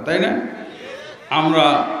দরকার, তাই না? আমরা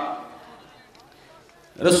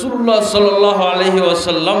রাসূলুল্লাহ সাল্লাল্লাহু আলাইহি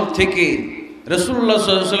ওয়াসাল্লাম থেকে, রাসূলুল্লাহ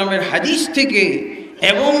সাল্লাল্লাহু আলাইহি ওয়াসাল্লামের হাদিস থেকে,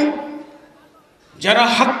 এবং যারা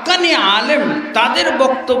হাক্কানি আলেম তাদের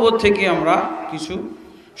বক্তব্য থেকে আমরা কিছু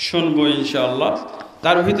শুনবো ইনশাআল্লাহ।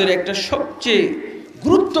 তার ভিতরে একটা সবচেয়ে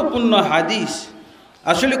গুরুত্বপূর্ণ হাদিস,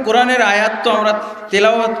 আসলে কোরআনের আয়াত তো আমরা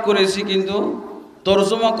তেলাওয়াত করেছি কিন্তু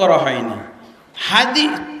তরজমা করা হয়নি।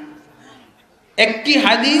 হাদিস, একটি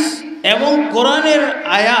হাদিস এবং কোরআনের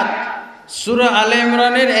আয়াত, সূরা আলে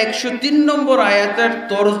ইমরানের 103 নম্বর আয়াতের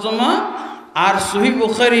তরজমা, আর সহিহ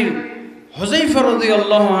বুখারীর হুযায়ফা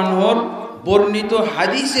রাদিয়াল্লাহু আনহুর বর্ণিত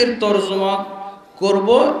হাদিসের তরজমা করব,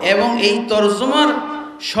 এবং এই তরজমার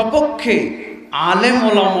সপক্ষে আলেম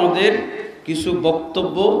ওলামাদের কিছু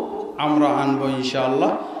বক্তব্য আমরা আনবো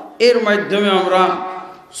ইনশাআল্লাহ। এর মাধ্যমে আমরা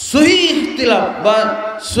সহি ইখতিলাফ বা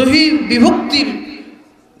সহি বিভক্তির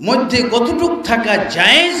মধ্যে কতটুক থাকা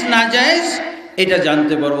জায়েজ না জায়েজ এটা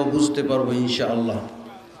জানতে পারবো, বুঝতে পারবো ইনশাআল্লাহ।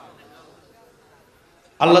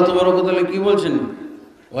 আল্লাহ তাবারক ওয়া তাআলা কি বলছেন?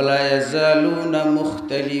 ওয়ালা ইয়াজালুনা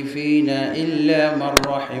মুখতালিফিনা ইল্লা মান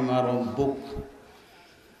রাহিমা রাব্বুক।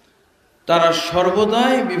 তারা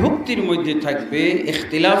সর্বদাই বিভক্তির মধ্যে থাকবে,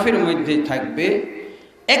 ইখতিলাফের মধ্যে থাকবে,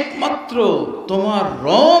 একমাত্র তোমার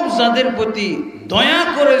রব যাদের প্রতি দয়া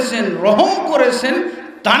করেছেন, রহম করেছেন,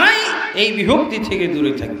 তারাই এই বিভক্তি থেকে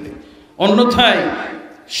দূরে থাকবে। অন্যথায়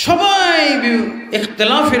সবাই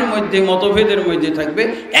ইখতিলাফের মধ্যে, মতভেদের মধ্যে থাকবে,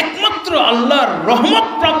 একমাত্র আল্লাহর রহমত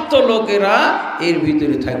প্রাপ্ত লোকেরা এর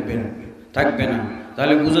ভিতরে থাকবে না।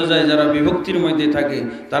 তাহলে বোঝা যায় যারা বিভক্তির মধ্যে থাকে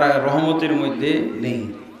তারা রহমতের মধ্যে নেই।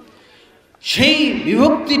 সেই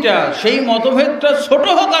বিভক্তিটা, সেই মতভেদটা ছোট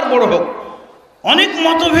হোক আর বড় হোক, অনেক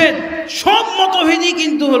মতভেদ, সব মতভেদই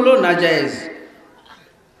কিন্তু হলো নাজায়েজ।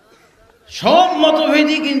 সব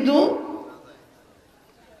মতভেদই কিন্তু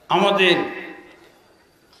আমাদের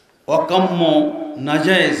অকাম্য,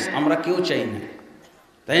 নাজায়েজ, আমরা কেউ চাই না,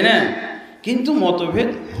 তাই না? কিন্তু মতভেদ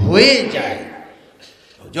হয়ে যায়।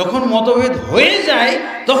 যখন মতভেদ হয়ে যায়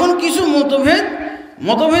তখন কিছু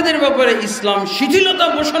মতভেদের ব্যাপারে ইসলাম শিথিলতা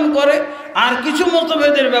পোষণ করে, আর কিছু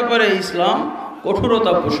মতভেদের ব্যাপারে ইসলাম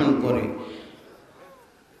কঠোরতা পোষণ করে।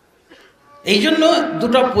 এই জন্য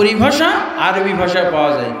দুটা পরিভাষা আরবি ভাষায়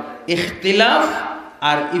পাওয়া যায়, ইখতিলাফ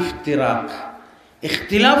আর ইফতিরাক।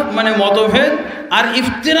 ইখতিলাফ মানে মতভেদ, আর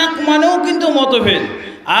ইফতিরাক মানেও কিন্তু মতভেদ।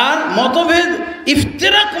 আর মতভেদ,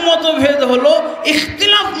 ইফতিরাক মতভেদ হলো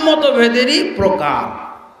ইখতিলাফ মতভেদেরই প্রকার।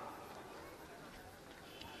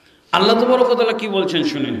 আল্লাহ তাবারক ওয়া তাআলা কি বলছেন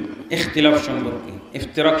শুনেন ইখতিলাফ সম্পর্কে,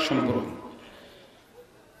 ইফতিরাক সম্পর্কে।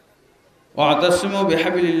 ওয়াতাসিমু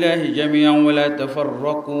বিহাবিলিল্লাহি জামিআন ওয়া লা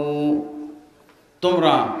তাফাররাকু।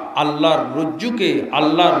 তোমরা আল্লাহর রজ্জুকে,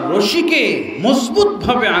 আল্লাহর রশিকে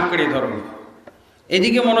মজবুতভাবে আঁকড়ে ধরো।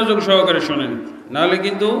 এদিকে মনোযোগ সহকারে শোনেন, নাহলে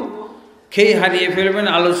কিন্তু খেয়ে হারিয়ে ফেলবেন,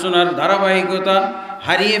 আলোচনার ধারাবাহিকতা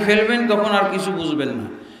হারিয়ে ফেলবেন, তখন আর কিছু বুঝবেন না।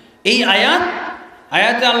 এই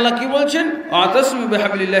আয়াতে আল্লাহ কি বলছেন? ওয়াতাসিমু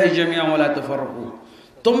বিহাবলিল্লাহি জামিআন ওয়া লা তাফাররাকু,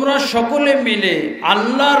 তোমরা সকলে মিলে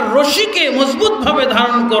আল্লাহর রশিকে মজবুতভাবে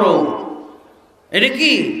ধারণ করো। এটা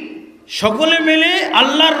কি? সকলে মিলে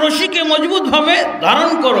আল্লাহর রশিকে মজবুতভাবে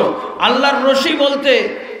ধারণ করো। আল্লাহর রশি বলতে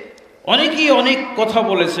অনেকেই অনেক কথা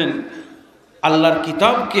বলেছেন। আল্লাহর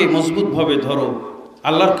কিতাবকে মজবুতভাবে ধরো,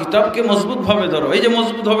 আল্লাহর কিতাবকে মজবুতভাবে ধরো। এই যে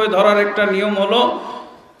মজবুতভাবে ধরার একটা নিয়ম হলো,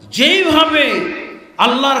 যেইভাবে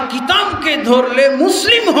আল্লাহর কিতাবকে ধরলে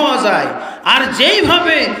মুসলিম হওয়া যায়, আর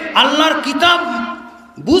যেইভাবে আল্লাহর কিতাব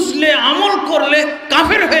বুঝলে আমল করলে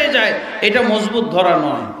কাফের হয়ে যায়, এটা মজবুত ধরা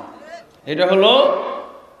নয়, এটা হলো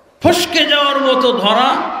ফসকে যাওয়ার মতো ধরা।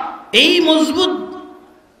 এই মজবুত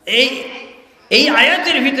এই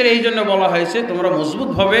আয়াতের ভিতরে এই জন্য বলা হয়েছে তোমরা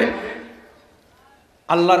মজবুতভাবে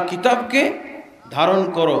আল্লাহর কিতাবকে ধারণ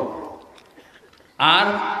করো। আর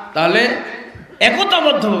তাহলে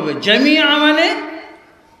একতাবদ্ধভাবে, জামিয়া মানে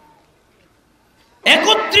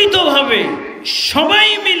একত্রিতভাবে, সবাই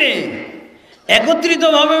মিলে,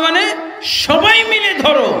 একত্রিতভাবে মানে সবাই মিলে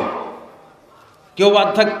ধরো।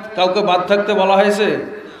 কাউকে বাদ থাকতে বলা হয়েছে?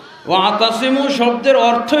 ওয়াতাসিমু শব্দের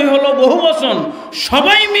অর্থই হলো বহুবচন,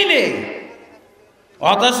 সবাই মিলে।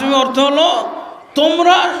 ওয়াতাসিমু অর্থ হলো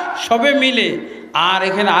তোমরা সবে মিলে। আর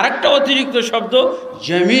এখানে আরেকটা অতিরিক্ত শব্দ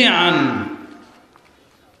জামিআন,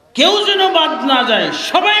 কেউ যেন বাদ না যায়,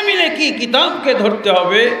 সবাই মিলে কি কিতাবকে ধরতে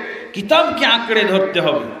হবে, কিতাবকে আঁকড়ে ধরতে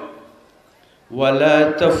হবে। ওয়ালা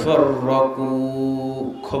তাফাররাকু,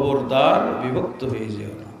 খবরদার বিভক্ত হয়ে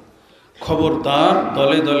যেও না, খবরদার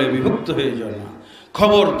দলে দলে বিভক্ত হয়ে যাও না,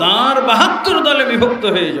 খবরদার ৭২ দলে বিভক্ত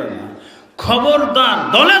হয়ে যাও না, খবরদার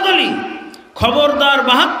দলাদলি, খবরদার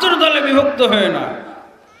 ৭২ দলে বিভক্ত হয়ে না,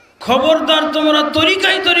 খবরদার তোমরা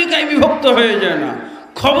তরিকায় তরিকায় বিভক্ত হয়ে যায় না,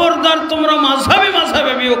 খবরদার তোমরা মাযহাবে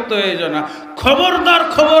মাযহাবে বিভক্ত হয়ে যাও না, খবরদার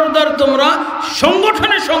খবরদার তোমরা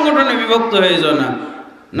সংগঠনে সংগঠনে বিভক্ত হয়ে যাও না।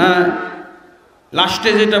 না, লাস্টে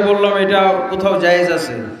যেটা বললাম এটা কোথাও জায়েজ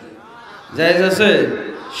আছে? জায়েজ আছে?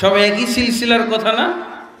 সব একই সিলসিলার কথা না?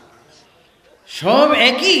 সব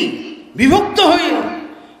একই, বিভক্ত হয়ে।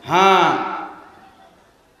 হ্যাঁ,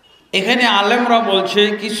 এখানে আলেমরা বলছে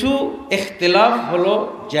কিছু ইখতিলাফ হলো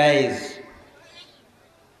জায়েজ,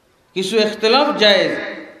 কিছু ইখতিলাফ জায়েজ।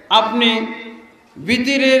 আপনি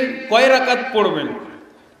বিতিরের কয় রাকাত পড়বেন?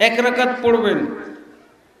 1 রাকাত পড়বেন,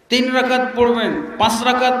 3 রাকাত পড়বেন, 5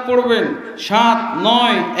 রাকাত পড়বেন, 7,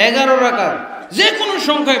 9, 11 রাকাত, যে কোনো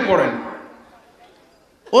সংখ্যায় পড়েন।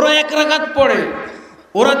 ওরা 1 রাকাত পড়ে,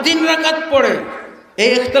 ওরা 3 রাকাত পড়ে, এই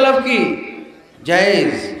ইখতিলাফ কি?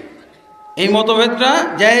 জায়েজ। এই মতভেদটা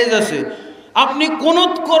জায়েজ আছে। আপনি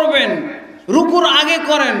কুনুত করবেন, রুকুর আগে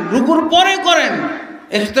করেন, রুকুর পরে করেন,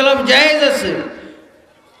 ইখতিলাফ জায়েজ আছে।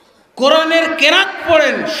 কোরআনের কেরাত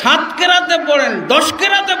পড়েন, 7 কেরাতে পড়েন, 10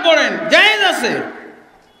 কেরাতে পড়েন, জায়েজ আছে,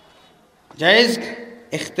 জায়েজ,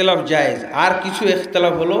 ইখতিলাফ জায়েজ। আর কিছু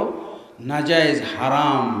ইখতিলাফ হলো নাজায়েজ,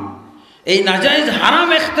 হারাম। এই নাজায়েজ হারাম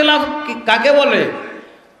ইখতিলাফ কাকে বলে?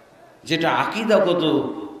 যেটা আকীদাগত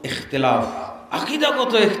ইখতিলাফ,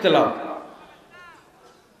 আকীদাগত ইখতিলাফ।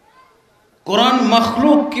 কোরআন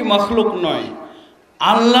মখলুক কি মখলুক নয়,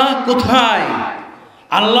 আল্লাহ কোথায়,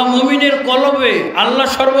 আল্লাহ মুমিনের কলবে, আল্লাহ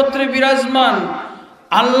সর্বত্র বিরাজমান,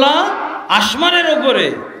 আল্লাহ আসমানের উপরে,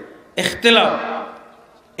 ইখতিলাফ।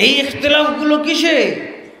 এই ইখতিলাফগুলো কিসে?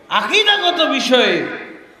 আকীদাগত বিষয়ে,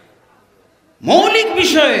 মৌলিক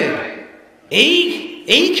বিষয়ে।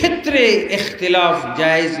 এই ক্ষেত্রে ইখতিলাফ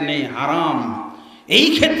জায়েজ নেই, হারাম। এই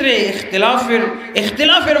ক্ষেত্রে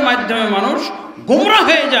ইখতিলাফের মাধ্যমে মানুষ গোমরাহ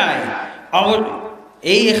হয়ে যায়। আর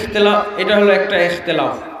এই ইখতিলাফ, এটা হলো একটা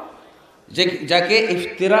ইখতিলাফ যাকে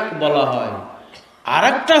ইফতিরাক বলা হয়।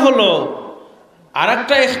 আরেকটা হলো,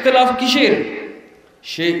 আরেকটা ইখতিলাফ কিসের?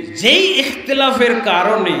 যেই ইখতিলাফের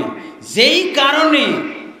কারণে, যেই কারণে,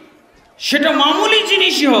 সেটা মামুলি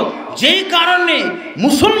জিনিসই হোক, যেই কারণে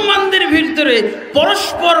মুসলমানদের ভিতরে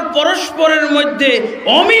পরস্পরের মধ্যে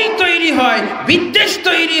অমিল তৈরি হয়, বিদ্বেষ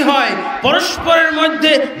তৈরি হয়, পরস্পরের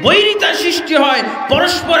মধ্যে বৈরিতা সৃষ্টি হয়,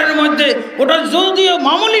 পরস্পরের মধ্যে, ওটা যদিও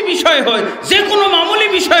মামুলি বিষয় হয়, যে কোনো মামুলি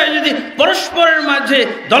বিষয়ে যদি পরস্পরের মাঝে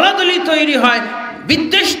দলাদলি তৈরি হয়,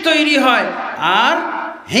 বিদ্বেষ তৈরি হয়, আর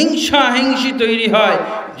হিংসি তৈরি হয়,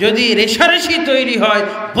 যদি রেশারেশি তৈরি হয়,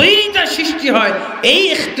 বৈরিতা সৃষ্টি হয়, এই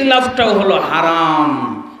ইখতিলাফটাও হলো হারাম।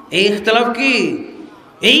 এই ইখতিলাফ কি?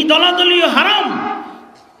 এই দলাদলিও হারাম।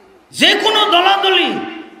 যে কোনো দলাদলি,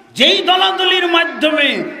 যেই দলাদলির মাধ্যমে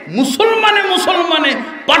মুসলমানে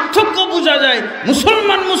পার্থক্য বোঝা যায়,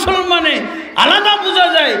 মুসলমানে আলাদা বোঝা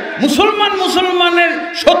যায়, মুসলমানের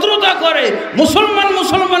শত্রুতা করে,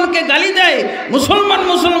 মুসলমানকে গালি দেয়,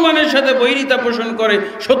 মুসলমানের সাথে বৈরিতা পোষণ করে,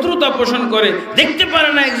 শত্রুতা পোষণ করে, দেখতে পারে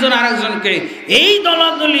না একজন আরেকজনকে, এই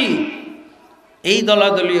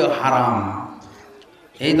দলাদলিও হারাম,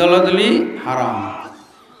 এই দলাদলি হারাম।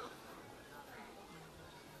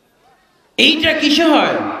 এইটা কিসে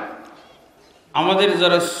হয়? আমাদের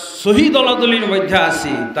যারা সহি দলাদলির মধ্যে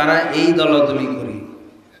আছে তারা এই দলাদলি করে।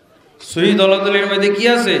 সহি দলাদলির মধ্যে কি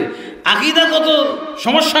আছে? আকীদাগত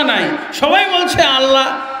সমস্যা নাই, সবাই বলছে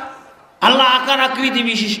আল্লাহ আকার আকৃতি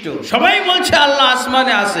বিশিষ্ট, সবাই বলছে আল্লাহ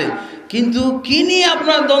আসমানে আছে, কিন্তু কি নিয়ে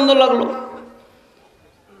আপনার দ্বন্দ্ব লাগলো?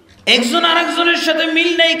 একজন আরেকজনের সাথে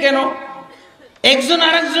মিল নেই কেন? একজন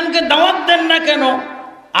আরেকজনকে দাওয়াত দেন না কেন?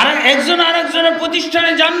 আর একজন আরেকজনের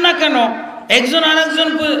প্রতিষ্ঠানে যান না কেন? একজন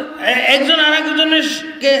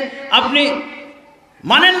আরেকজনকে আপনি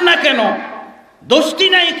মানেন না কেন? দোস্তি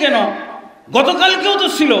নাই কেন? গতকালকেও তো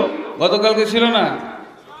ছিল, গতকালকে ছিল না,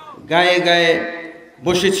 গায়ে গায়ে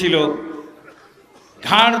বসেছিল,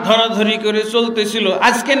 ঘাড় ধরাধরি করে চলতেছিল,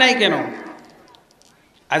 আজকে নাই কেন?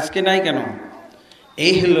 আজকে নাই কেন?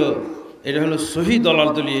 এটা হলো সহি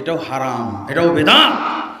দলাদলি, এটাও হারাম, এটাও বেদাত,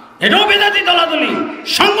 এটাও বেদাতি দলাদলি,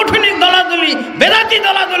 সাংগঠনিক দলাদলি, বেদাতি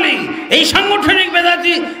দলাদলি। এই সাংগঠনিক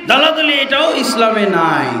বেদাতি দলাদলি এটাও ইসলামে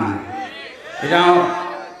নাই,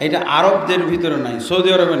 এটা আরবদের ভিতরে নাই, সৌদি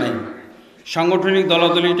আরবে নাই। সাংগঠনিক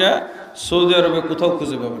দলাদলিটা সৌদি আরবে কোথাও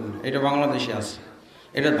খুঁজে পাবেন না, এটা বাংলাদেশে আছে,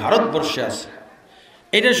 এটা ভারতবর্ষে আছে।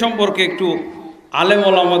 এটা সম্পর্কে একটু আলেম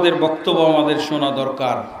ওলামাদের বক্তব্য আমাদের শোনা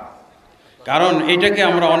দরকার, কারণ এটাকে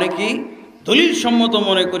আমরা অনেকেই দলিল সম্মত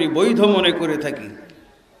মনে করি, বৈধ মনে করে থাকি।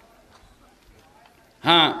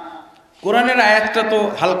 হ্যাঁ, কোরআনের আয়াতটা তো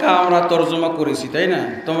হালকা আমরা তর্জমা করেছি, তাই না?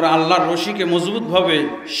 তোমরা আল্লাহর রশিকে মজবুতভাবে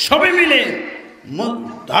সবে মিলে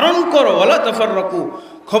ধারণ করো, ওয়ালা তাফাররাকু,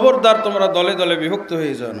 খবরদার তোমরা দলে দলে বিভক্ত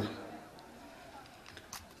হয়ে যাও না।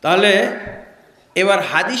 তাহলে এবার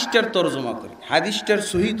হাদিসটার তর্জমা করি, হাদিসটার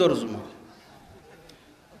সহি তর্জমা।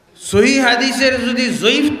 সহি হাদিসের যদি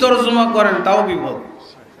জয়ীফ তর্জমা করেন তাও বিপদ।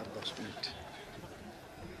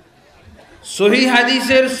 সহি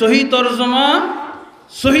হাদিসের সহি তর্জমা,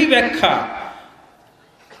 সহি ব্যাখ্যা,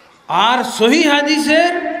 আর সহি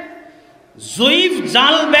হাদিসের জয়ীফ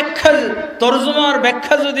জাল ব্যাখ্যা, তর্জমার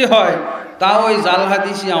ব্যাখ্যা যদি হয় তা ওই জাল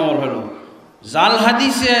হাদিসই আমল হলো।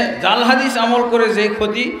 জাল হাদিস আমল করে যে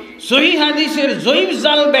ক্ষতি, সহি হাদিসের জয়ীফ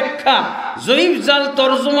জাল ব্যাখ্যা, জয়ীফ জাল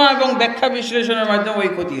তর্জমা এবং ব্যাখ্যা বিশ্লেষণের মাধ্যমে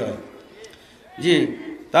ওই ক্ষতি হয়। জি,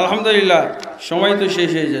 আলহামদুলিল্লাহ, সময় তো শেষ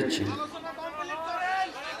হয়ে যাচ্ছে।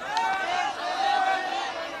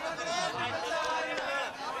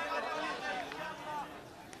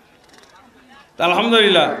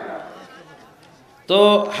 আলহামদুলিল্লাহ, তো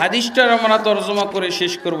হাদিসটার আমরা তর্জমা করে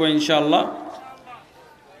শেষ করবো ইনশাআল্লাহ।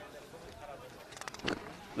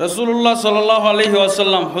 রাসূলুল্লাহ সাল্লাল্লাহু আলাইহি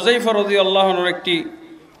ওয়াসাল্লাম, হুযায়ফা রাদিয়াল্লাহু আনহুর একটি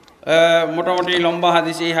মোটামুটি লম্বা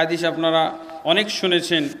হাদিস, এই হাদিস আপনারা অনেক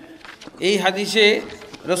শুনেছেন। এই হাদিসে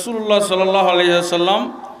রাসূলুল্লাহ সাল্লাল্লাহু আলাইহি ওয়াসাল্লাম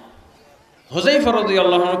হুযায়ফা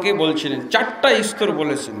রাদিয়াল্লাহু আনহুকে বলছিলেন, চারটা স্তর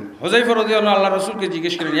বলেছেন। হুযায়ফা রাদিয়াল্লাহু আল্লাহ রাসূলকে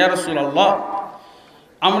জিজ্ঞেস করেন, ইয়া রাসূলুল্লাহ,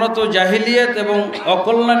 আমরা তো জাহিলিয়াত এবং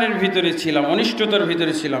অকল্যাণের ভিতরে ছিলাম, অনিষ্টতার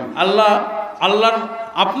ভিতরে ছিলাম,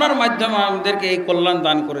 আপনার মাধ্যমে আমাদেরকে এই কল্যাণ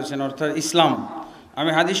দান করেছেন, অর্থাৎ ইসলাম।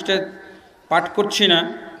 আমি হাদিসটা পাঠ করছি না,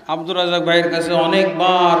 আব্দুর রাজাক ভাইয়ের কাছে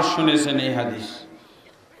অনেকবার শুনেছেন এই হাদিস,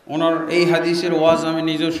 ওনার এই হাদিসের ওয়াজ আমি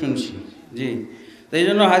নিজেও শুনছি। জি, এই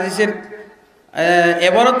জন্য হাদিসের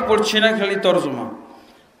এবারত পড়ছি না, খালি তর্জমা।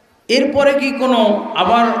 এরপরে কি কোনো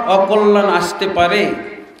আবার অকল্যাণ আসতে পারে?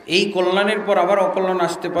 এই কল্যাণের পর আবার অকল্যাণ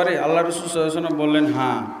আসতে পারে? আল্লাহ রাসূল সাল্লাল্লাহু আলাইহি ওয়াসাল্লাম বললেন,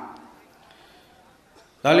 হ্যাঁ।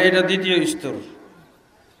 তাহলে এটা দ্বিতীয় স্তর।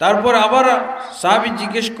 তারপর আবার সাহাবী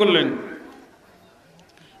জিজ্ঞেস করলেন,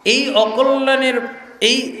 এই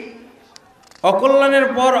অকল্যাণের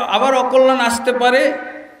পর আবার অকল্যাণ আসতে পারে?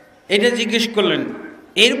 এটা জিজ্ঞেস করলেন।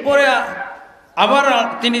 এরপরে আবার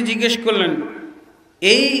তিনি জিজ্ঞেস করলেন,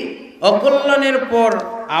 এই অকল্যাণের পর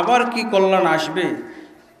আবার কি কল্যাণ আসবে?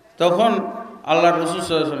 তখন আল্লাহ রাসূল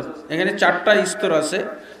সাল্লাল্লাহু আলাইহি ওয়াসাল্লাম, এখানে চারটা স্তর আছে,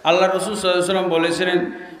 আল্লাহ রাসূল সাল্লাল্লাহু আলাইহি ওয়াসাল্লাম বলেছিলেন,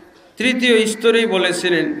 তৃতীয় স্তরেই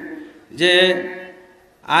বলেছিলেন যে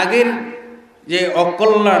আগের যে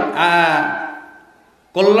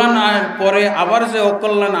কল্যাণ পরে আবার যে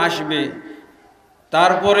অকল্যাণ আসবে,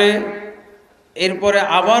 এরপরে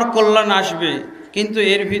আবার কল্যাণ আসবে, কিন্তু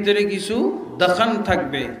এর ভিতরে কিছু দখান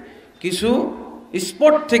থাকবে, কিছু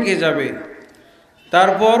স্পট থেকে যাবে।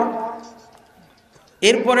 তারপর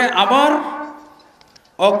এরপরে আবার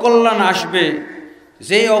অকল্যাণ আসবে,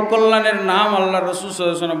 যেই অকল্যাণের নাম আল্লাহ রাসূল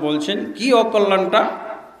সাল্লাল্লাহু আলাইহি ওয়াসাল্লাম বলছেন, কি অকল্যাণটা?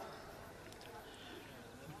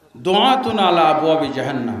 দুআতুন আলা আবওয়াবি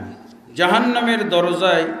জাহান্নাম, জাহান্নামের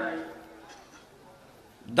দরজায়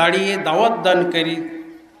দাঁড়িয়ে দাওয়াত দানকারী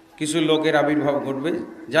কিছু লোকের আবির্ভাব ঘটবে,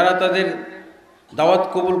 যারা তাদের দাওয়াত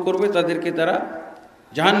কবুল করবে তাদেরকে তারা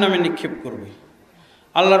জাহান্নামে নিক্ষেপ করবে।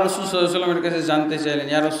 আল্লাহ রাসূল সাল্লাল্লাহু আলাইহি ওয়াসাল্লামের কাছে জানতে চাইলেন,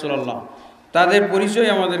 ইয়া রাসূলুল্লাহ, তাদের পরিচয়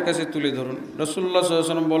আমাদের কাছে তুলে ধরুন। রাসূলুল্লাহ সাল্লাল্লাহু আলাইহি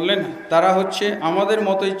ওয়াসাল্লাম বললেন, তারা হচ্ছে আমাদের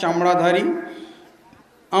মতোই চামড়াধারী,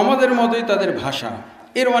 আমাদের মতোই তাদের ভাষা।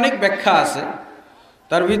 এর অনেক ব্যাখ্যা আছে,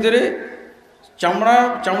 তার ভিতরে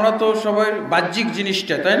চামড়া তো সবাই বাহ্যিক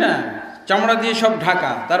জিনিসটা, তাই না? চামড়া দিয়ে সব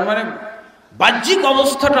ঢাকা, তার মানে বাহ্যিক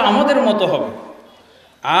অবস্থাটা আমাদের মতো হবে,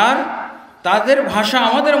 আর তাদের ভাষা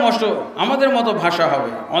আমাদের মতো ভাষা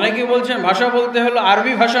হবে। অনেকে বলছেন ভাষা বলতে হলো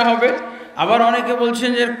আরবি ভাষা হবে, আবার অনেকে বলছেন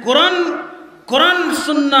যে কোরআন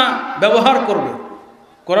সুন্নাহ ব্যবহার করবে,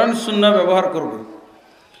 কোরআন সুন্নাহ ব্যবহার করবে।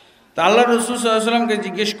 তা আল্লাহ রাসূল সাল্লাল্লাহু আলাইহি ওয়াসাল্লামকে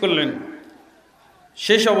জিজ্ঞেস করলেন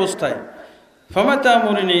শেষ অবস্থায়, ফামা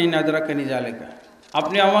তা'মুরুনি ইন আদরাকানি যালিকা,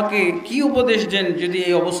 আপনি আমাকে কি উপদেশ দেন যদি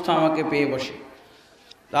এই অবস্থা আমাকে পেয়ে বসে?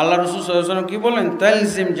 তা আল্লাহ রাসূল সাল্লাল্লাহু আলাইহি ওয়াসাল্লাম কি বলেন,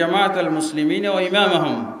 তালজিম জামাআতাল মুসলিমিন ওয়া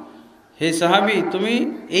ইমামাহুম, হে সাহাবী, তুমি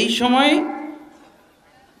এই সময়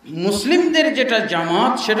মুসলিমদের যেটা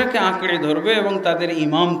জামাত সেটাকে আঁকড়ে ধরবে এবং তাদের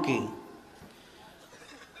ইমামকে।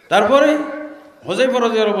 তারপরে হুযায়ফা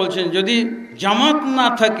রাদিয়াল্লাহু আনহু বলছেন, যদি জামাত না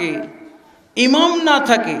থাকে, ইমাম না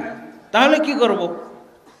থাকে, তাহলে কি করব?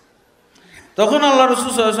 তখন আল্লাহ রাসূল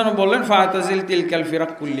সাল্লাল্লাহু আলাইহি ওয়াসাল্লাম বললেন, ফাতাজিল তিলকাল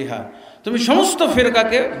ফিরাক কুল্লিহা, তুমি সমস্ত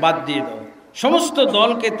ফিরকাকে বাদ দিয়ে দাও, সমস্ত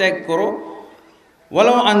দলকে ত্যাগ করো।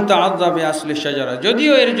 ওয়ালাউ আনতা আযযা বিআসলি শাজারা,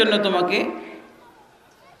 যদিও এর জন্য তোমাকে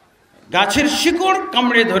গাছের শিকড়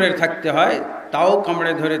কামড়ে ধরে থাকতে হয়, তাও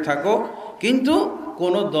কামড়ে ধরে থাকো, কিন্তু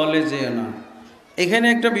কোনো দলে যেও না। এখানে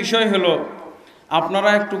একটা বিষয় হলো, আপনারা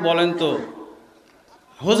একটু বলেন তো,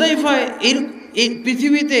 হুযায়ফা এই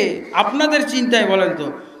পৃথিবীতে আপনাদের চিন্তায় বলেন তো,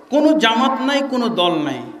 কোনো জামাত নাই, কোনো দল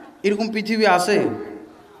নাই, এরকম পৃথিবী আছে?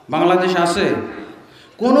 বাংলাদেশ আছে?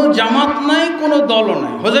 কোনো জামাত নাই, কোনো দলও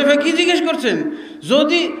নাই। হুযায়ফা কি জিজ্ঞেস করছেন?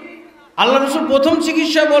 যদি আল্লাহ রাসূল প্রথম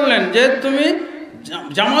চিকিৎসা বললেন যে তুমি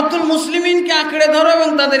জামাতুল মুসলিমিনকে আঁকড়ে ধরো এবং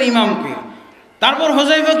তাদের ইমামকে, তারপর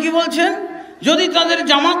হুযায়ফা কি বলছেন? যদি তাদের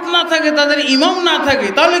জামাত না থাকে, তাদের ইমাম না থাকে,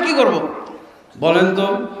 তাহলে কি করব? বলেন তো,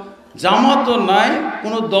 জামাতও নাই,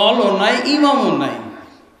 কোনো দলও নাই, ইমামও নাই,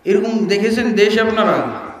 এরকম দেখেছেন দেশ আপনারা?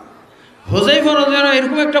 হুযায়ফা রাদিয়াল্লাহু আনহু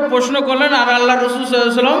এরকম একটা প্রশ্ন করলেন, আর আল্লাহ রাসূল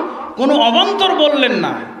সাল্লাল্লাহু আলাইহি ওয়াসাল্লাম কোনো অবান্তর বললেন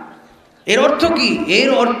না। এর অর্থ কি? এর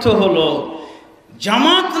অর্থ হলো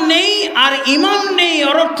জামাত নেই আর ইমাম নেই।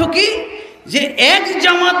 এর অর্থ কি? যে এক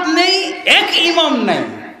জামাত নেই, এক ইমাম নাই।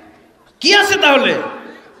 কি আছে তাহলে?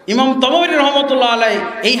 ইমাম তাবারী রাহমাতুল্লাহ আলাইহি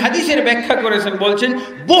এই হাদিসের ব্যাখ্যা করেছেন, বলছেন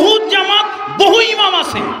বহু জামাত বহু ইমাম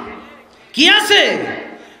আছে। কি আছে?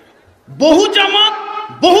 বহু জামাত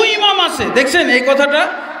বহু ইমাম আছে। দেখছেন, এই কথাটা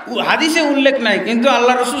হাদিসে উল্লেখ নাই, কিন্তু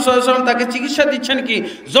আল্লাহ রাসূল সাল্লাল্লাহু আলাইহি ওয়াসাল্লাম তাকে চিকিৎসা দিচ্ছেন কি,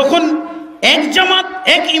 যখন এক জামাত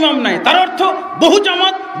এক ইমাম নাই, তার অর্থ বহু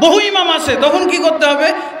জামাত বহু ইমাম আছে। তখন কি করতে হবে?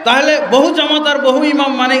 তাহলে বহু জামাত আর বহু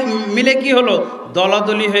ইমাম মানে মিলে কি হলো?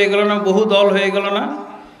 দলাদলি হয়ে গেল না? বহু দল হয়ে গেল না?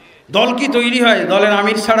 দল কি তৈরি হয় দলের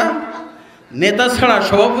আমির ছাড়া, নেতা ছাড়া,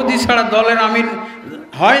 সভাপতি ছাড়া দলের আমির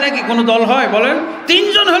হয় নাকি? কোনো দল হয়? বলেন,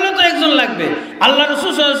 তিনজন হলে তো একজন লাগবে। আল্লাহ রাসূল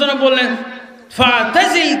সাল্লাল্লাহু আলাইহি ওয়াসাল্লাম বললেন,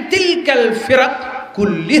 ফাতাজিল তিলকাল ফিরাক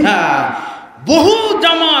কুল্লিহা, বহু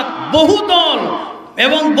জামাত বহু দল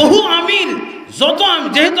এবং বহু আমির,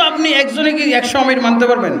 যেহেতু আপনি একজনে কি 100 আমির মানতে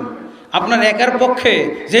পারবেন? আপনার একার পক্ষে,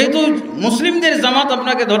 যেহেতু মুসলিমদের জামাত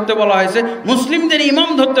আপনাকে ধরতে বলা হয়েছে, মুসলিমদের ইমাম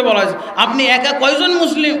ধরতে বলা হয়েছে, আপনি একা কয়জন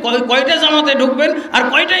মুসলিম, কয়টা জামাতে ঢুকবেন আর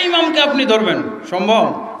কয়টা ইমামকে আপনি ধরবেন? সম্ভব?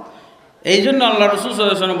 এই জন্য আল্লাহ রাসূল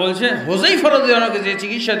সাল্লাল্লাহু আলাইহি ওয়াসাল্লাম বলছে, হুযায়ফা রাদিয়াল্লাহু আনহুকে যে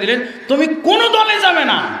চিকিৎসা দিলেন, তুমি কোনো দলে যাবে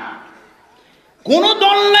না, কোনো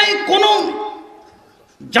দল নাই, কোনো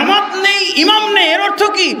জামাত নেই, ইমাম নেই। এর অর্থ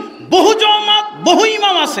কি? বহু জামাত বহু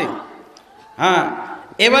ইমাম আছে। হ্যাঁ,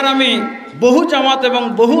 এবার আমি বহু জামাত এবং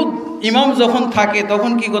বহু ইমাম যখন থাকে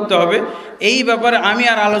তখন কি করতে হবে, এই ব্যাপারে আমি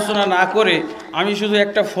আর আলোচনা না করে আমি শুধু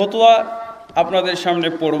একটা ফতোয়া আপনাদের সামনে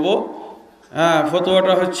পড়ব। হ্যাঁ,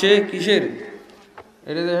 ফতোয়াটা হচ্ছে কিসের?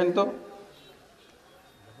 এটা দেখেন তো,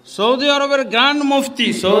 সৌদি আরবের গ্র্যান্ড মুফতি,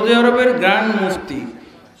 সৌদি আরবের গ্র্যান্ড মুফতি।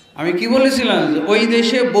 আমি কি বলেছিলাম? ওই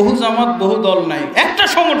দেশে বহু জামাত বহু দল নাই, একটা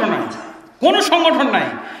সংগঠন নাই, কোনো সংগঠন নাই।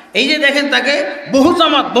 এই যে দেখেন, তাকে বহু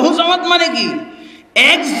জামাত মানে কি?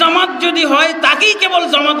 এক জামাত যদি হয় তাকেই কেবল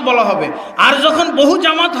জামাত বলা হবে, আর যখন বহু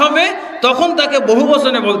জামাত হবে তখন তাকে বহু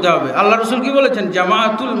বচনে বলতে হবে। আল্লাহ রাসূল কি বলেছেন?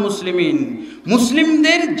 জামাতুল মুসলিমিন,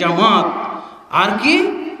 মুসলিমদের জামাত। আর কি?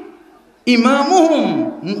 ইমামুহুম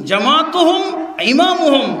জামাতুহুম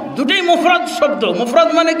ইমামুহুম দুটোই মুফরাদ শব্দ। মুফরাদ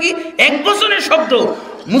মানে কি? এক বচনের শব্দ,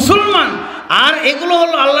 মুসলমান। আর এগুলো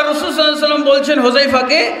হলো আল্লাহ রাসূল সাল্লাল্লাহু আলাইহি ওয়াসাল্লাম বলছেন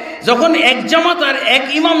হোজাইফাকে, যখন এক জামাত আর এক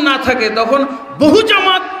ইমাম না থাকে তখন বহু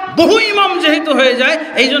জামাত বহু ইমাম যেহেতু হয়ে যায়,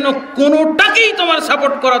 এই জন্য কোনোটাকেই তোমার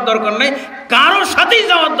সাপোর্ট করার দরকার নেই, কারো সাথেই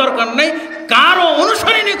যাওয়ার দরকার নেই, কারো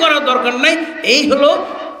অনুসরণই করার দরকার নেই। এই হলো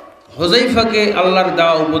হোজাইফাকে আল্লাহর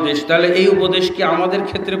দেওয়া উপদেশ। তাহলে এই উপদেশ কি আমাদের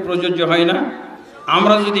ক্ষেত্রে প্রযোজ্য হয় না?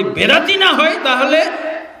 আমরা যদি বেদাতি না হই তাহলে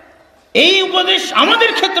এই উপদেশ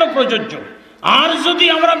আমাদের ক্ষেত্রে প্রযোজ্য। আর যদি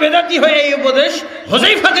আমরা বেদাতি হই, এই উপদেশ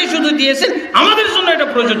হোজাইফাকে শুধু দিয়েছেন, আমাদের জন্য এটা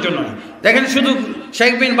প্রযোজ্য নয়। দেখেন, শুধু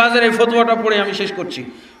শাইখ বিন বাজের এই ফতোয়াটা পড়ে আমি শেষ করছি।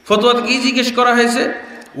 ফতোয়াতে কি জিজ্ঞেস করা হয়েছে?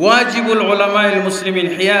 ওয়াজিবুল উলামাইল মুসলিমিন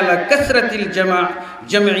হিয়ালা কাসরাতিল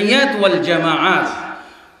জামঈয়াত ওয়াল জামাআত,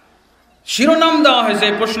 শিরোনাম দেওয়া হয়েছে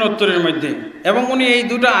এই প্রশ্ন উত্তরের মধ্যে। এবং উনি এই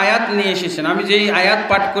দুটো আয়াত নিয়ে এসেছেন। আমি যেই আয়াত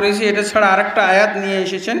পাঠ করেছি এটা ছাড়া আরেকটা আয়াত নিয়ে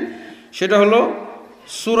এসেছেন, সেটা হলো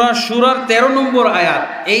সূরার 13 নম্বর আয়াত।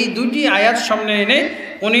 এই দুটি আয়াত সামনে এনে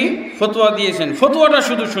উনি ফতোয়া দিয়েছেন। ফতোয়াটা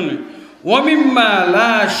শুধু শুনে, ওয়ামিম্মা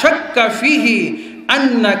লা শাক্কা ফিহি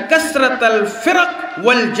আন্না কাসরাতাল ফিরাক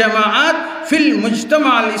ওয়াল জামাআত ফিল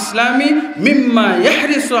মুজতামা আল ইসলামি মিম্মা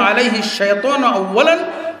ইয়াহরিসু আলাইহি শাইতানু আউওয়ালান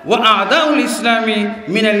ওয়া আদাউল ইসলামি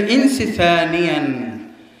মিনাল ইনসি সানিয়ান।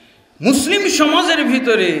 মুসলিম সমাজের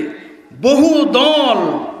ভিতরে বহু দল,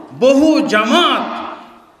 বহু জামাত,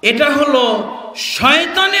 এটা হলো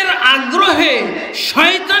শয়তানের আগ্রহে,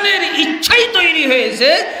 শয়তানের ইচ্ছাই তৈরি হয়েছে।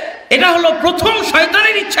 এটা হলো প্রথম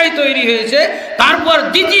শয়তানের ইচ্ছাই তৈরি হয়েছে। তারপর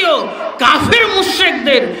দ্বিতীয় কাফের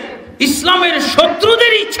মুশরিকদের, ইসলামের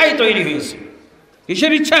শত্রুদের ইচ্ছাই তৈরি হয়েছে।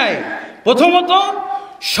 কিসের ইচ্ছায়? প্রথমত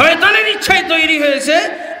শয়তানের ইচ্ছায় তৈরি হয়েছে,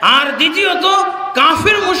 আর দ্বিতীয়ত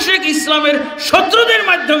কাফের মুশরিক ইসলামের শত্রুদের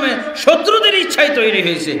মাধ্যমে, শত্রুদের ইচ্ছায় তৈরি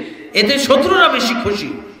হয়েছে। এতে শত্রুরা বেশি খুশি।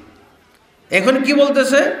 এখন কি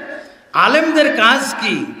বলতেছে? আলেমদের কাজ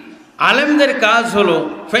কি? আলেমদের কাজ হলো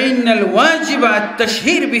ফাইনাল ওয়াজিবা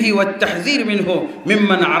আত-তাশহীর বিহি ওয়াত তাহযীর মিনহু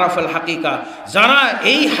মিম্মান আরাফাল হাকিকা। যারা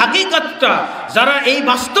এই হাকিকাতটা, যারা এই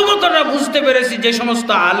বাস্তবতাটা বুঝতে পেরেছে, যে সমস্ত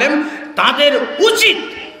আলেম, তাদের উচিত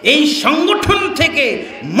এই সংগঠন থেকে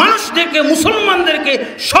মানুষদেরকে, মুসলমানদেরকে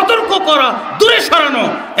সতর্ক করা, দূরে সরানো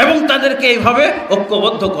এবং তাদেরকে এইভাবে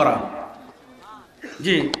ঐক্যবদ্ধ করা।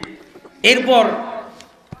 জি, এরপর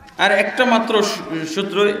আর একটা মাত্র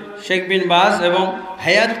সূত্র, শেখ বিন বাজ এবং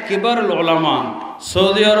হায়াত কিবারুল উলামা,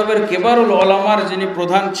 সৌদি আরবের কিবারুল উলামার যিনি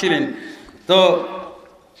প্রধান ছিলেন, তো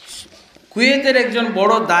কুয়েতের একজন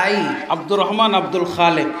বড় দায়ী আব্দুর রহমান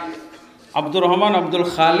আব্দুল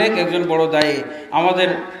খালেক একজন বড় দায়ী।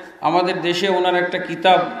 আমাদের দেশে ওনার একটা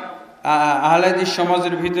কিতাব আহলে হাদিস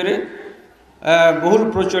সমাজের ভিতরে বহুল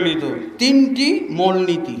প্রচলিত, তিনটি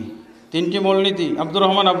মূলনীতি আব্দুর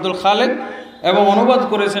রহমান আব্দুল খালেক, এবং অনুবাদ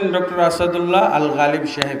করেছেন ডক্টর আসাদুল্লাহ আল গালিব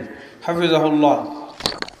সাহেব হাফিজাহুল্লাহ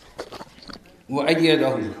ওয়া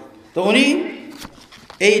আইয়াদাহু। তো উনি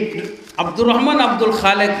এই আব্দুর রহমান আব্দুল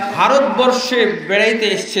খালেক ভারতবর্ষে বেড়াইতে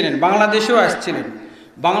এসেছিলেন, বাংলাদেশেও আসছিলেন।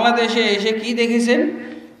 বাংলাদেশে এসে কি দেখেছেন?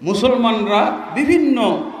 মুসলমানরা বিভিন্ন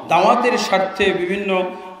দাওয়াতের স্বার্থে, বিভিন্ন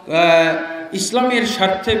ইসলামের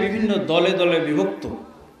স্বার্থে বিভিন্ন দলে দলে বিভক্ত।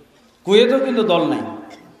 কুয়েতেও কিন্তু দল নাই।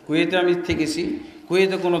 কুয়েতে আমি থেকেছি,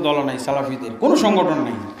 কুয়েতে কোনো দল নাই, সালাফিদের কোনো সংগঠন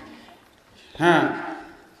নাই। হ্যাঁ,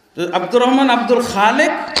 তো আব্দুর রহমান আব্দুল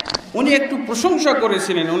খালেক উনি একটু প্রশংসা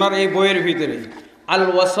করেছিলেন ওনার এই বইয়ের ভিতরে, আল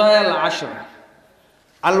ওয়াসায়াল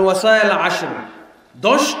আশর,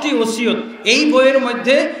 10টি ওসিয়ত। এই বইয়ের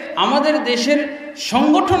মধ্যে আমাদের দেশের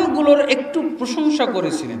সংগঠনগুলোর একটু প্রশংসা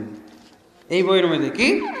করেছিলেন। এই বইয়ের মধ্যে কি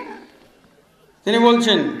তিনি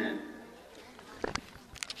বলছেন?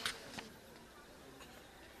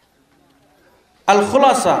 আল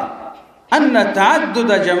খুলাসা আন্না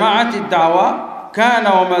তাআদ্দুদ জামাআত আদ-দাওয়া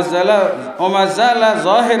কানা ওয়া মা যালা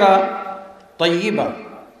যাহিরা তাইয়্যিবা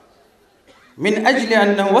من أجل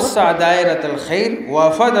أنه وسع دائرة الخير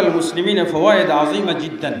وأفاد المسلمين فوائد عظيمة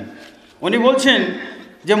جدا। উনি বলছেন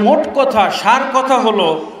যে মোট কথা, সার কথা হলো,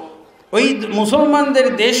 ওই মুসলমানদের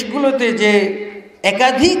দেশগুলোতে যে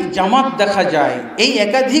একাধিক জামাত দেখা যায়, এই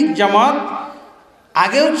একাধিক জামাত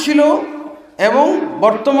আগেও ছিল এবং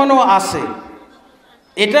বর্তমানেও আছে।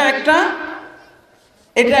 এটা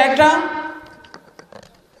একটা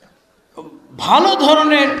ভালো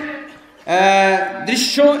ধরনের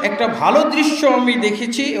দৃশ্য, একটা ভালো দৃশ্য আমি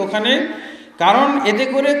দেখেছি ওখানে। কারণ এতে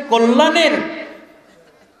করে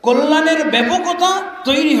কল্যাণের ব্যাপকতা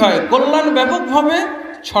তৈরি হয়, কল্যাণ ব্যাপকভাবে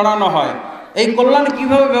ছড়ানো হয়। এই কল্যাণ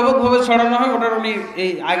কিভাবে ব্যাপকভাবে ছড়ানো হয় ওটার উনি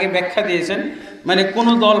এই আগে ব্যাখ্যা দিয়েছেন। মানে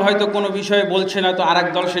কোনো দল হয়তো কোনো বিষয়ে বলছে না, তো আরেক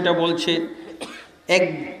দল সেটা বলছে।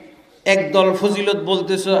 এক দল ফজিলত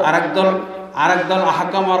বলতেছে, আরেক দল আরেক দল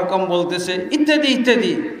আহকাম আরকাম বলতেছে, ইত্যাদি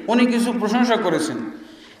ইত্যাদি উনি কিছু প্রশংসা করেছেন।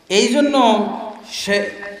 এই জন্য সে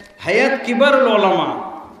হায়াত কিবারুল ওলামা,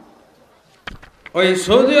 ওই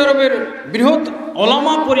সৌদি আরবের বৃহৎ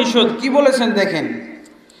ওলামা পরিষদ কি বলেছেন দেখেন,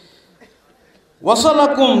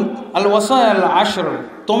 ওয়াসালাকুম আল ওয়াসায়াল আশর,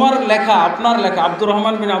 তোমার লেখা, আপনার লেখা আব্দুর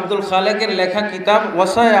রহমান বিন আব্দুল খালেকের লেখা কিতাব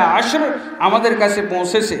ওয়াসায়া আশর আমাদের কাছে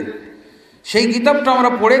পৌঁছেছে। সেই কিতাবটা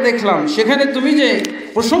আমরা পড়ে দেখলাম, সেখানে তুমি যে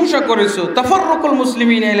প্রশংসা করেছো তাফাররুকুল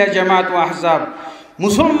মুসলিমিন ইলা জামাত ওয়া আহজাব,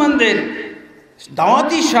 মুসলমানদের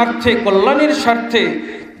দাওয়াতি স্বার্থে, কল্যাণের স্বার্থে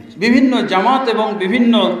বিভিন্ন জামাত এবং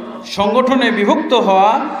বিভিন্ন সংগঠনে বিভক্ত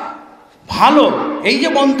হওয়া ভালো, এই যে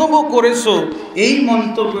মন্তব্য করেছো, এই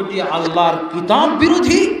মন্তব্যটি আল্লাহর কিতাব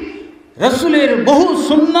বিরোধী, রাসূলের বহু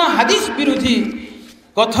সুন্নাহ হাদিস বিরোধী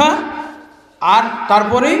কথা। আর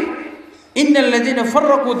তারপরে ইন্নাল্লাযীনা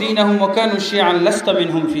ফাররাকু দীনাহুম ওয়া কানু শিয়া'আন লাস্তা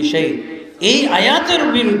মিনহুম ফি শাই, এই আয়াতের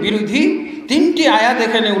বিরোধী তিনটি আয়াত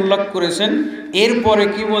এখানে উল্লেখ করেছেন। এরপরে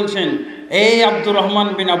কি বলছেন, এই আব্দুর রহমান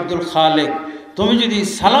বিন আব্দুল খালেক, তুমি যদি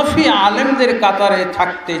সালাফি আলেমদের কাতারে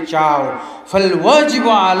থাকতে চাও, ফাল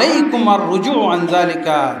ওয়াজিবু আলাইকুম আর রুজু আন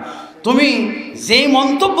যালিকা, তুমি যেই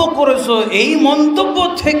মন্তব্য করেছো এই মন্তব্য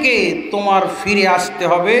থেকে তোমার ফিরে আসতে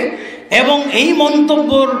হবে এবং এই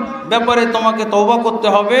মন্তব্যর ব্যাপারে তোমাকে তওবা করতে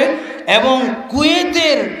হবে এবং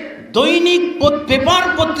কুয়েতের দৈনিক পেপার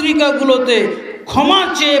পত্রিকাগুলোতে ক্ষমা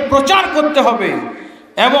চেয়ে প্রচার করতে হবে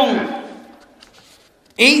এবং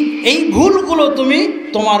এই ভুলগুলো তুমি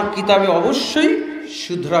তোমার কিতাবে অবশ্যই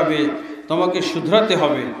শুধরাবে, তোমাকে শুধরাতে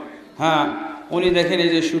হবে। হ্যাঁ, উনি দেখেন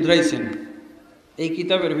এই যে শুধরাইছেন, এই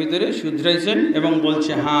কিতাবের ভিতরে শুধরাইছেন এবং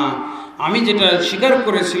বলছে, হ্যাঁ আমি যেটা স্বীকার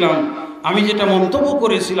করেছিলাম, আমি যেটা মন্তব্য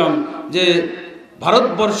করেছিলাম যে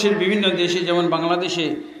ভারতবর্ষের বিভিন্ন দেশে, যেমন বাংলাদেশে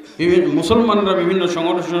বিভিন্ন মুসলমানরা বিভিন্ন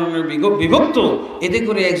সংগঠনের বিভক্ত, এতে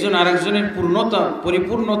করে একজন আরেকজনের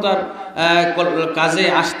পরিপূর্ণতার কাজে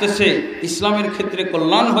আসতেছে, ইসলামের ক্ষেত্রে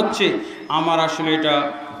কল্যাণ হচ্ছে। আমার আসলে এটা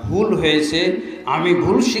ভুল হয়েছে, আমি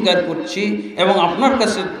ভুল স্বীকার করছি এবং আপনার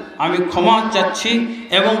কাছে আমি ক্ষমা চাচ্ছি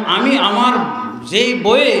এবং আমি আমার যেই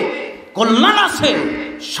বইয়ে কল্যাণ আছে,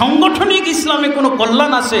 সাংগঠনিক ইসলামে কোনো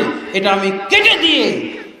কল্যাণ আছে, এটা আমি কেটে দিয়ে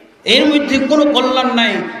এর মধ্যে কোনো কল্যাণ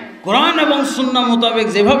নাই, কোরআন এবং সুন্নাহ মোতাবেক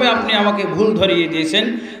যেভাবে আপনি আমাকে ভুল ধরিয়ে দিয়েছেন,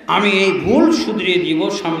 আমি এই ভুল শুধরিয়ে দিব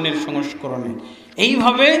সামনের সংস্করণে।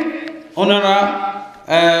 এইভাবে ওনারা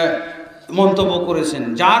মন্তব্য করেছেন,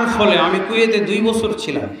 যার ফলে আমি কুয়েতে 2 বছর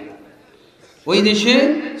ছিলাম। ওই দেশে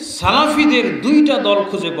সালাফিদের 2টা দল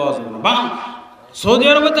খুঁজে পাওয়া যাবে না, বা সৌদি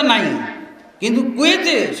আরবে তো নাই, কিন্তু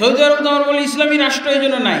কুয়েতে, সৌদি আরব তো আমরা বলি ইসলামী রাষ্ট্র, এই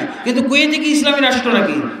জন্য নাই, কিন্তু কুয়েতে কি ইসলামী রাষ্ট্র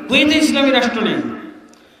নাকি? কুয়েতে ইসলামী রাষ্ট্র নেই।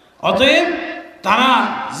 অতএব তারা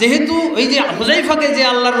যেহেতু এই যে হুযায়ফাকে যে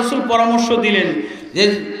আল্লাহ রসুল পরামর্শ দিলেন যে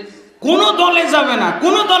কোনো দলে যাবে না,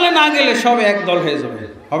 কোনো দলে না গেলে সব এক দল হয়ে যাবে,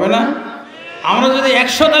 হবে না? আমরা যদি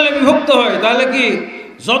 100 দলে বিভক্ত হয়, তাহলে কি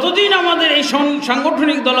যতদিন আমাদের এই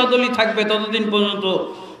সাংগঠনিক দলাদলি থাকবে ততদিন পর্যন্ত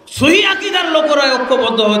সহিহ আকীদার লোকেরা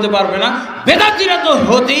ঐক্যবদ্ধ হতে পারবে না, বেদাতীরা তো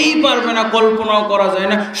হতেই পারবে না, কল্পনাও করা যায়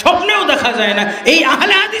না, স্বপ্নেও দেখা যায় না। এই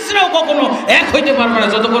আহলে হাদিসরাও কখনো এক হইতে পারবে না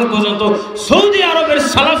যতক্ষণ পর্যন্ত সৌদি আরবের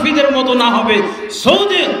সালাফিদের মতো না হবে,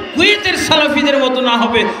 কুয়েতের সালাফিদের মতো না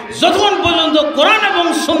হবে, যতক্ষণ পর্যন্ত কোরআন এবং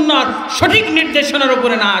সুন্নাহর সঠিক নির্দেশনার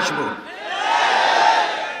উপরে না আসবে।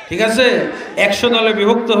 ঠিক আছে? 100 দলে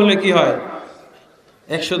বিভক্ত হলে কি হয়?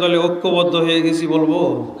 100 দলে ঐক্যবদ্ধ হয়ে গেছি বলবো?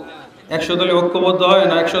 100 দলে ঐক্যবদ্ধ হয়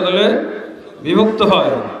না, 100 দলে বিভক্ত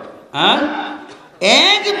হয়। হ্যাঁ,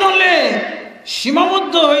 এক দলে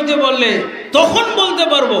সীমাবদ্ধ হইতে বললে তখন বলতে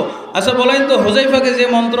পারবো। আচ্ছা বলেন তো, হুযায়ফাকে যে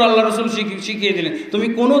মন্ত্র আল্লাহ রসুল শিখিয়ে দিলেন, তুমি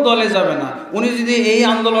কোনো দলে যাবে না, উনি যদি এই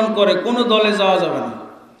আন্দোলন করে কোনো দলে যাওয়া যাবে না,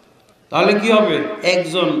 তাহলে কি হবে?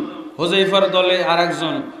 একজন হুযায়ফার দলে আর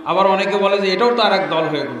একজন, আবার অনেকে বলে যে এটাও তো আর এক দল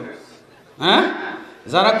হয়ে গেল। হ্যাঁ,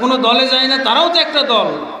 যারা কোনো দলে যায় না তারাও তো একটা দল।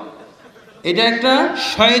 এটা একটা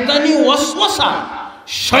শয়তানি ওয়াসওয়াসা,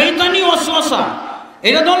 শয়তানি ওয়াসওয়াসা,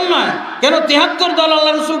 এটা দল নয়। কেন 73 দল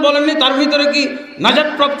আল্লাহ রসুল বলেননি? তার ভিতরে কি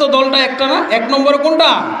নাজাতপ্রাপ্ত দলটা একটা না? 1 নম্বরে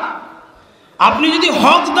কোনটা? আপনি যদি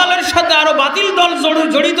হক দলের সাথে আরো বাতিল দল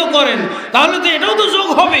জড়িত করেন, তাহলে তো এটাও তো যোগ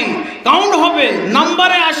হবে, কাউন্ট হবে,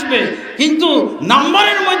 নাম্বারে আসবে। কিন্তু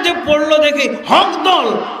নাম্বারের মধ্যে পড়লো দেখি হক দল,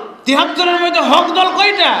 73-এর মধ্যে হক দল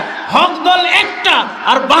কয়টা? হক দল একটা,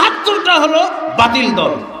 আর 72টা হলো বাতিল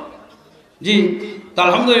দল। জি, তা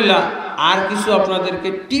আলহামদুলিল্লাহ। আর কিছু আপনাদেরকে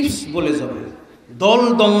টিপস বলে যাবে, দল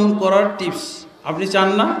দমন করার টিপস। আপনি চান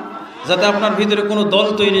না যাতে আপনার ভিতরে কোনো দল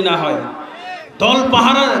তৈরি না হয়, দল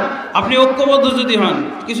পাহারা, আপনি ঐক্যবদ্ধ যদি হন?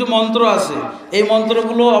 কিছু মন্ত্র আছে, এই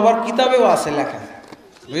মন্ত্রগুলো আবার কিতাবেও আছে লেখা,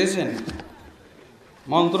 বুঝেছেন?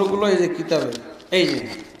 মন্ত্রগুলো এই যে কিতাবে, এই যে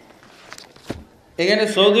এখানে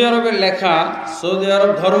সৌদি আরবের লেখা, সৌদি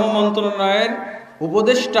আরব ধর্ম মন্ত্রণালয়ের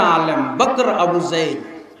উপদেষ্টা আলেম বকর আবু যায়েদ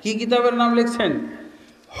কি কিতাবের নাম লিখছেন?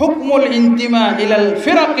 হুকমুল ইন্তিমা ইলাল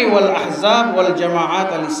ফিরাকি ওয়াল আহজাব ওয়াল জামাআত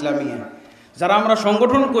আল ইসলামিয়া। যারা আমরা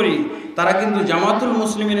সংগঠন করি তারা কিন্তু জামাতুল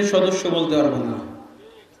মুসলিমিনের সদস্য বলতে পারবো না।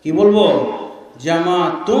 কি বলবো?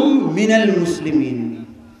 জামাতুম মিনাল মুসলিমিন।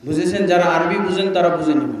 বুঝেছেন? যারা আরবি বুঝেন তারা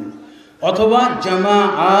বুঝে নেবেন। অথবা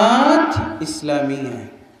জামাআত ইসলামিয়া।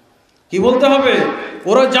 কি বলতে হবে?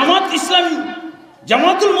 ওরা জামাত ইসলামী,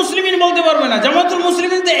 জামাতুল মুসলিমিন বলতে পারবে না। জামাতুল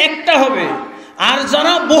মুসলিমিন তো একটা হবে। আর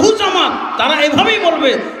যারা বহু জামাত তারা এভাবেই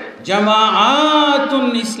বলবে জামাআতুন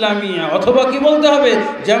ইসলামিয়া। অথবা কি বলতে হবে?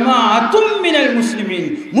 জামাআতুম মিনাল মুসলিমিন,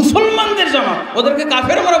 মুসলমানদের জামাত। ওদেরকে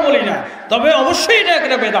কাফের আমরা বলি না, তবে অবশ্যই এটা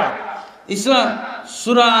একটা বেদাত। ইসলাম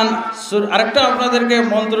আরেকটা আপনাদেরকে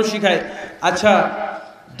মন্ত্র শিখায়। আচ্ছা,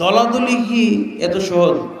 দলাদলি কি এত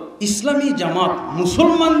সহজ? ইসলামী জামাত,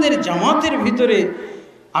 মুসলমানদের জামাতের ভিতরে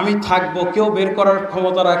আমি থাকবো, কেউ বের করার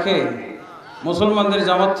ক্ষমতা রাখে? মুসলমানদের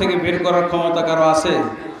জামাত থেকে বের করার ক্ষমতা কারো আছে?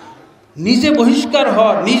 নিজে বহিষ্কার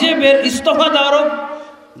হওয়ার, নিজে বের ইস্তফা দেওয়ার,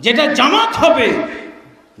 যেটা জামাত হবে,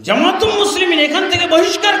 জামাতুল মুসলিমিন, এখান থেকে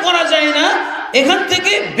বহিষ্কার করা যায় না, এখান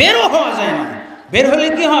থেকে বেরও হওয়া যায় না। বের হলে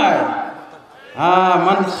কি হয়?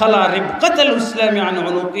 মান খালা রিবকাতাল ইসলামি আন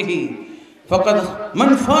উনুকিহি ফাকাদ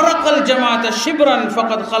মান ফারাকাল জামাআত শিবরান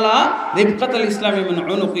ফাকাদ খালা রিবকাতাল ইসলামি মিন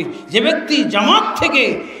উনুকিহি। যে ব্যক্তি জামাত থেকে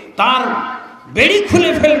তার বেড়ি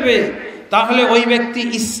খুলে ফেলবে তাহলে ওই ব্যক্তি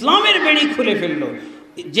ইসলামের বেড়ি খুলে ফেললো।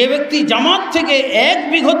 যে ব্যক্তি জামাত থেকে 1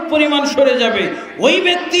 বিঘত পরিমাণ সরে যাবে ওই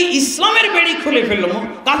ব্যক্তি ইসলামের বেড়ি খুলে ফেললো,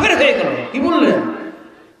 কাফের হয়ে গেল। কি বললেন?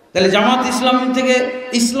 তাহলে জামাত ইসলাম থেকে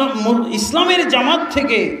ইসলামের জামাত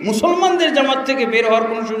থেকে, মুসলমানদের জামাত থেকে বের হওয়ার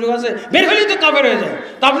কোনো সুযোগ আছে? বের হলেই তো কাফের হয়ে যায়।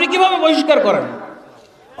 তা আপনি কিভাবে বহিষ্কার করেন?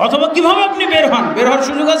 অথবা কিভাবে আপনি বের হন? বের হওয়ার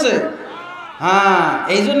সুযোগ আছে? হ্যাঁ,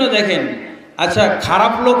 এই জন্য দেখেন। আচ্ছা,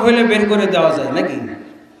 খারাপ লোক হইলে বের করে দেওয়া যায় নাকি?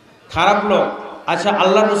 খারাপ লোক, আচ্ছা,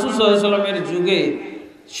 আল্লাহ রাসূল সাল্লাল্লাহু আলাইহি ওয়াসাল্লামের যুগে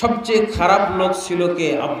সবচেয়ে খারাপ লোক ছিল কে?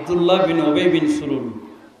 আব্দুল্লাহ বিন উবাই বিন সুলুল।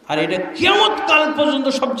 আর এটা কিয়ামত কাল পর্যন্ত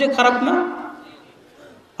সবচেয়ে খারাপ না?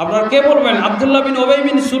 আপনারা কে বলবেন আব্দুল্লাহ বিন উবাই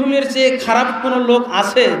বিন সুলুলের চেয়ে খারাপ কোন লোক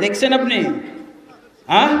আছে? দেখছেন আপনি?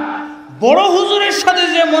 হ্যাঁ, বড় হুজুরের সাথে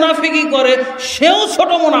যে মুনাফিকি করে সেও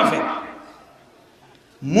ছোট মুনাফিক।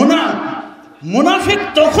 মুনাফিক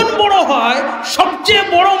তখন বড় হয়, সবচেয়ে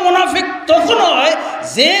বড় মুনাফিক তখন হয়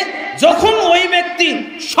যে যখন ওই ব্যক্তি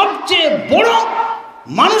সবচেয়ে বড়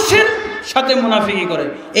মানুষের সাথে মুনাফিকি করে।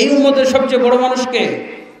 এই উম্মতের সবচেয়ে বড় মানুষকে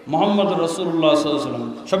মুহাম্মদ রাসূলুল্লাহ সাল্লাল্লাহু আলাইহি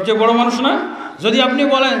ওয়াসাল্লাম সবচেয়ে বড় মানুষ না? যদি আপনি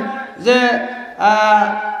বলেন যে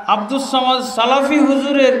আব্দুস সালাম সালাফি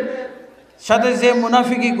হুজুরের সাথে যে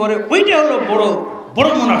মুনাফিকি করে ওইটা হলো বড় বড়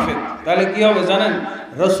মুনাফিক, তাহলে কি হবে জানেন?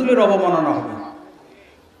 রাসূলের অবমাননা হবে।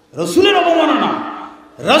 রাসূলের অবমাননা।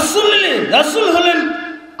 রাসূল হলেন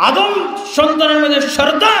আদম সন্তানের মধ্যে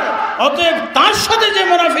সরদার, অতএব তার সাথে যে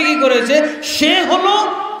মুনাফিকি করেছে সে হলো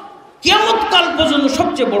কিয়ামত কাল পর্যন্ত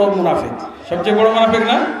সবচেয়ে বড় মুনাফিক। সবচেয়ে বড় মুনাফিক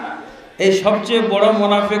না? এই সবচেয়ে বড়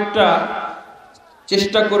মুনাফিকটা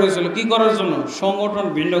চেষ্টা করেছিল কি করার জন্য? সংগঠন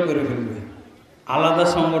ভিন্ন করে ফেলবে, আলাদা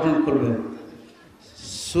সংগঠন করবে।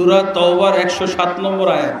 সূরা তাওবার 107 নম্বর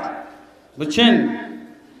আয়াত, বুঝছেন?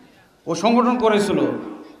 ও সংগঠন করেছিল,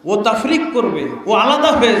 ও তাফরিক করবে, ও আলাদা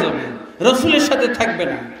হয়ে যাবে, রাসূলের সাথে থাকবে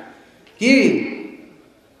না। কি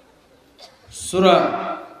সূরা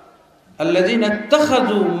الذين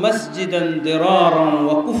اتخذوا مسجدا ضرارا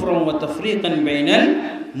وكفرا وتفريقا بين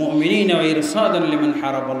المؤمنين وإرصادا لمن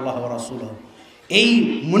حارب الله ورسوله। এই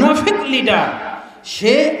মুনাফিক লিডার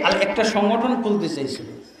সে একটা সংগঠন খুলতে চাইছিল।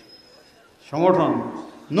 সংগঠন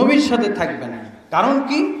নবীর সাথে থাকবে না, কারণ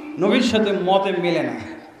কি? নবীর সাথে মতে মিলে না,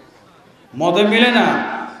 মতে মিলে না।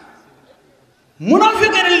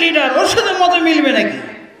 মুনাফিকের লিডার, ওর সাথে মতে মিলবে নাকি?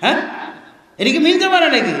 হ্যাঁ, এটা কি মিলতে পারে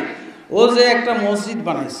নাকি? ও যে একটা মসজিদ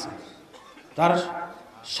বানাইছে, তার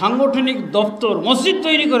সাংগঠনিক দপ্তর মসজিদ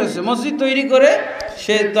তৈরি করেছে, মসজিদ তৈরি করে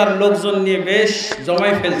সে তার লোকজন নিয়ে বেশ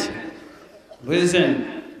জমাই ফেলছে, বুঝেছেন?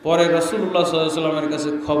 পরে রাসূলুল্লাহ সাল্লাল্লাহু আলাইহি ওয়াসাল্লামের কাছে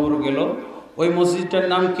খবর গেল, ওই মসজিদটার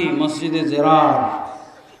নাম কি? মসজিদে জেরার।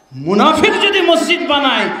 মুনাফিক যদি মসজিদ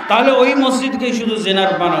বানায় তাহলে ওই মসজিদকে শুধু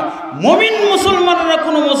জেনার বানায়। মুমিন মুসলমানরা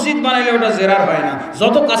কোনো মসজিদ বানাইলে ওটা জেরার হয় না,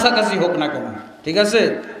 যত কাছাকাছি হোক না কেন। ঠিক আছে?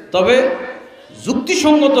 তবে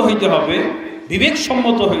যুক্তিসঙ্গত হইতে হবে,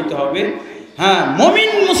 বিবেকসম্মত হইতে হবে। হ্যাঁ,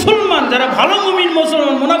 মুমিন মুসলমান যারা ভালো মুমিন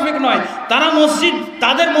মুসলমান, মুনাফিক নয়, তারা মসজিদ,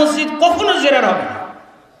 তাদের মসজিদ কখনো জেরার হবে না।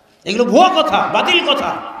 এগুলো ভুয়া কথা, বাতিল কথা।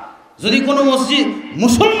 যদি কোনো মসজিদ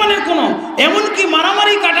মুসলমানের কোনো এমনকি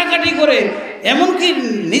মারামারি কাটাকাটি করে, এমনকি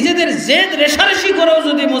নিজেদের জেদ রেশারেশি করেও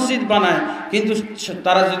যদি মসজিদ বানায়, কিন্তু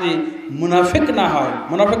তারা যদি মুনাফিক না হয়,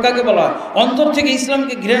 মুনাফিক কাকে বলা হয়? অন্তর থেকে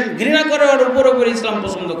ইসলামকে ঘৃণা করে আর উপর উপরে ইসলাম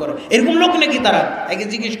পছন্দ করে, এরকম লোক নাকি তারা? একে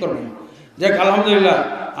জিজ্ঞেস করবেন। যাক, আলহামদুলিল্লাহ,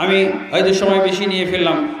 আমি হয়তো সময় বেশি নিয়ে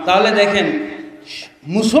ফেললাম। তাহলে দেখেন,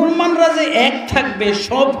 মুসলমানরা যে এক থাকবে,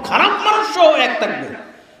 সব খারাপ মানুষও এক থাকবে।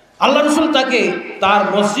 আল্লাহ রসুল তাকে তার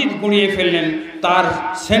মসজিদ গুঁড়িয়ে ফেললেন, তার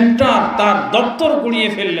সেন্টার, তার দপ্তর গুঁড়িয়ে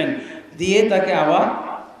ফেললেন, দিয়ে তাকে আবার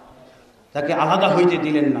তাকে আলাদা হইতে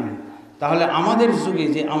দিলেন না। তাহলে আমাদের যুগে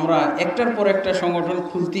যে আমরা একটার পর একটা সংগঠন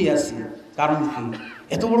খুলতেই আছি, কারণ কি?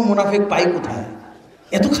 এত বড় মুনাফিক পাই কোথায়?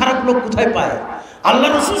 এত খারাপ লোক কোথায় পায়? আল্লাহ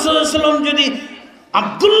রসুল সাল্লাল্লাহু আলাইহি ওয়াসাল্লাম যদি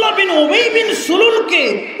আব্দুল্লাহ বিন উবাই বিন সুলুলকে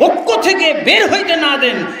ঐক্য থেকে বের হইতে না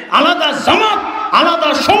দেন, আলাদা জামাত, আলাদা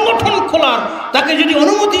সংগঠন খোলার তাকে যদি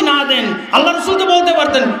অনুমতি না দেন, আল্লাহ রসুল তো বলতে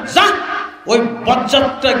পারতেন, যা ওই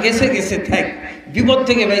বজ্জাতটা গেছে গেছে থাক, বিপদ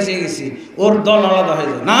থেকে বেঁচে গেছি, ওর দল আলাদা হয়ে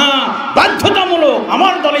যায়। না, বাধ্যতামূলক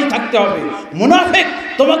আমার দলেই থাকতে হবে। মুনাফিক,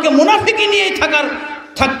 তোমাকে মুনাফিকই নিয়েই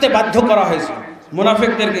থাকতে বাধ্য করা হয়েছে।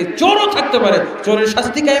 মুনাফিকদেরকে, চোরও থাকতে পারে, চোরের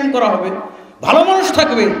শাস্তি কায়েম করা হবে। ভালো মানুষ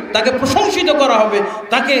থাকবে, তাকে প্রশংসিত করা হবে,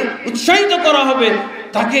 তাকে উৎসাহিত করা হবে,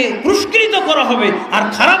 তাকে পুরস্কৃত করা হবে। আর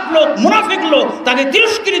খারাপ লোক, মুনাফিক লোক, তাকে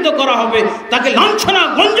তিরস্কৃত করা হবে, তাকে লাঞ্ছনা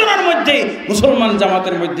গঞ্জনার মধ্যে মুসলমান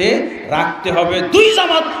জামাতের মধ্যে রাখতে হবে। দুই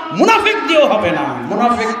জামাত মুনাফিক দিয়েও হবে না,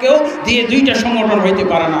 মুনাফিককেও দিয়ে দুইটা সংগঠন হইতে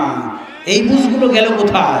পারে না। এই বুঝগুলো গেল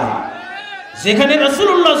কোথায়? যেখানে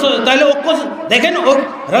রাসূলুল্লাহ, তাহলে ঐক্য দেখেন,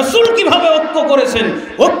 রাসূল কিভাবে ঐক্য করেছেন,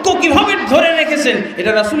 ঐক্য কিভাবে ধরে রেখেছেন,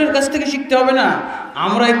 এটা রাসূলের কাছ থেকে শিখতে হবে না?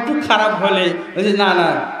 আমরা একটু খারাপ হলে না না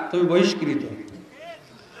তুমি বহিষ্কৃত,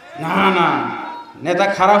 না না নেতা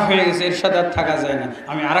খারাপ হয়ে গেছে, এর সাথে আর থাকা যায় না,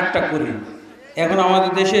 আমি আরেকটা করি। এখন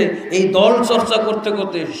আমাদের দেশে এই দল চর্চা করতে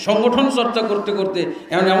করতে, সংগঠন চর্চা করতে করতে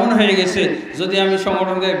এমন হয়ে গেছে, যদি আমি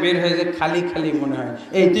সংগঠন থেকে বের হয়ে যাই, খালি খালি মনে হয়,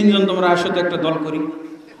 এই তিনজন তোমরা আসো তো একটা দল করি,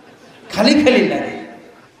 খালি খালি লাগে।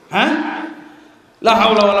 হ্যাঁ, লা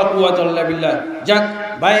হাওলা ওয়ালা কুওয়াতা ইল্লা বিল্লাহ। যাক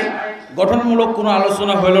ভাই, গঠনমূলক কোনো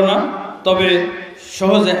আলোচনা হলো না, তবে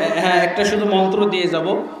সহজে হ্যাঁ একটা শুধু মন্ত্র দিয়ে যাব।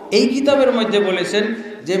 এই কিতাবের মধ্যে বলেছেন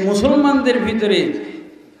যে মুসলমানদের ভিতরে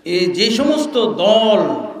এই যে সমস্ত দল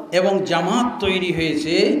এবং জামাত তৈরি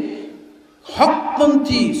হয়েছে,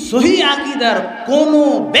 হকপন্থী সহি আকীদার কোনো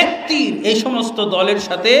ব্যক্তির এই সমস্ত দলের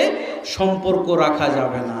সাথে সম্পর্ক রাখা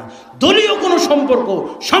যাবে না। দলীয় কোনো সম্পর্ক,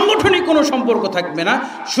 সাংগঠনিক কোনো সম্পর্ক থাকবে না।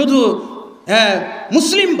 শুধু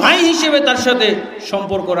মুসলিম ভাই হিসেবে তার সাথে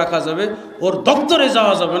সম্পর্ক রাখা যাবে, ওর দপ্তরে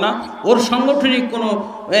যাওয়া যাবে না, ওর সাংগঠনিক কোনো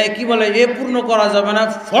কি বলে পূর্ণ করা যাবে না,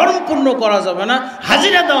 ফর্ম পূর্ণ করা যাবে না,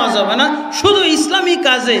 হাজিরা দেওয়া যাবে না। শুধু ইসলামী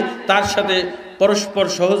কাজে তার সাথে পরস্পর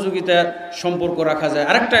সহযোগিতার সম্পর্ক রাখা যায়।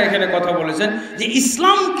 আরেকটা এখানে কথা বলেছেন যে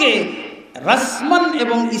ইসলামকে রাসমান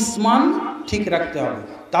এবং ইসমান ঠিক রাখতে হবে,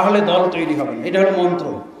 তাহলে দল তৈরি হবে না। এটা হলো মন্ত্র।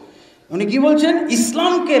 উনি কি বলছেন?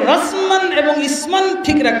 ইসলামকে রাসমান এবং ইসমান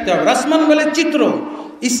ঠিক রাখতে হবে। রাসমান বলে চিত্র,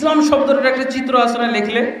 ইসলাম শব্দটার একটা চিত্র আছে না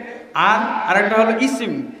লিখলে, আর আরেকটা হলো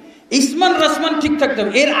ইসিম। ইসমান রাসমান ঠিক থাকতে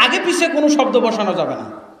হবে, এর আগে পিছে কোনো শব্দ বসানো যাবে না।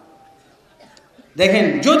 দেখেন,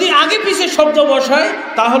 যদি আগে পিছে শব্দ বসায়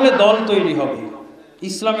তাহলে দল তৈরি হবে,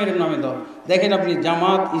 ইসলামের নামে দল। দেখেন আপনি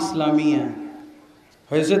জামাত ইসলামিয়া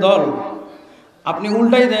হয়েছে দল, আপনি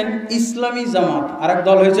উল্টাই দেন ইসলামী জামাত, আরেক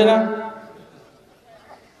দল হয়েছে না?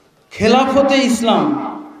 খেলাফতে ইসলাম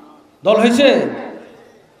দল হয়েছে?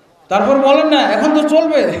 তারপর বলেন না এখন তো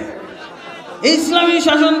চলবে ইসলামী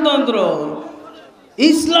শাসনতন্ত্র,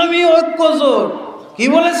 ইসলামী ঐক্যজোট। কি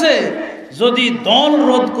বলেছে? যদি দল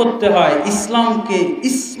রোধ করতে হয় ইসলামকে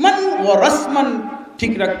ইসমান ও রাসমান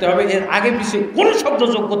ঠিক রাখতে হবে, এর আগে পিছিয়ে কোনো শব্দ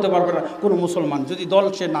যোগ করতে পারবে না কোনো মুসলমান, যদি দল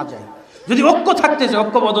সে না যায়, যদি ঐক্য থাকতে চায়,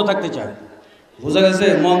 ঐক্যবদ্ধ থাকতে চায়। বোঝা গেছে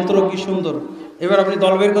মন্ত্র কি সুন্দর? এবার আপনি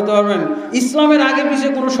দল বের করতে পারবেন, ইসলামের আগে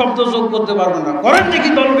পিছিয়ে কোনো শব্দ যোগ করতে পারবেন না। করেন দেখি,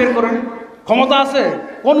 দল বের করেন, ক্ষমতা আছে?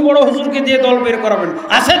 কোন বড় হুজুরকে দিয়ে দল বের করাবেন?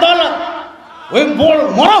 আছে দল, ওই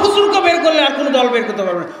মরা হুজুরকে বের করলে আর কোনো দল বের করতে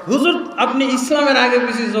পারবেন না। হুজুর আপনি ইসলামের আগে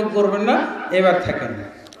পিছিয়ে যোগ করবেন না, এবার থাকেন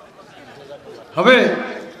হবে।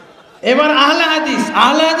 এবার আহলে হাদিস,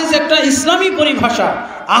 আহলে হাদিস একটা ইসলামী পরিভাষা।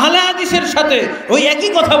 আহলে হাদিসের সাথে ওই একই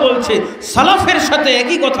কথা বলছে, সালাফের সাথে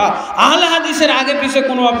একই কথা। আহলে হাদিসের আগে পিছিয়ে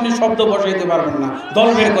কোনো আপনি শব্দ বসাইতে পারবেন না, দল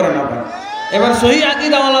বের করেন আবার। এবার সহিহ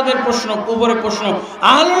আকীদাওয়ালাদের প্রশ্ন, উপরে প্রশ্ন,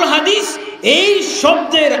 আহলুল হাদিস এই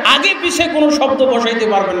শব্দের আগে পিছে কোনো শব্দ বসাইতে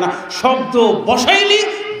পারবেন না। শব্দ বসাইলে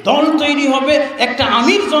দল তৈরি হবে, একটা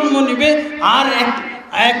আমির জন্ম নেবে, আর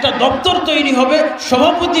একটা দপ্তর তৈরি হবে,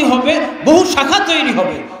 সভাপতি হবে, বহু শাখা তৈরি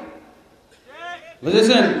হবে।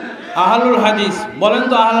 বুঝেছেন? আহলুল হাদিস বলেন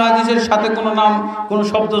তো, আহলুল হাদিসের সাথে কোনো নাম, কোনো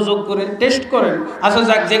শব্দ যোগ করে টেস্ট করেন। আচ্ছা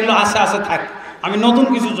যাক, যেগুলো আছে আছে থাক, আমি নতুন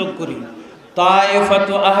কিছু যোগ করি।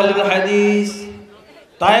 তায়েফাতু আহলুল হাদিস,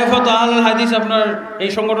 তায়েফাতু আহলুল হাদিস। আপনার এই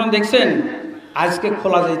সংগঠন দেখছেন? আজকে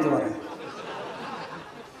খোলা যাইতে পারে।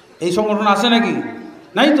 এই সংগঠন আছে নাকি?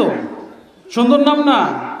 নাই তো। সুন্দর নাম না?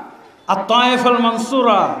 আর তায়েফাল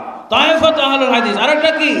মানসুরা, তায়েফাত আহলুল হাদিস।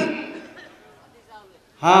 আরেকটা কি?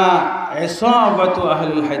 হ্যাঁ, ইসাবাতু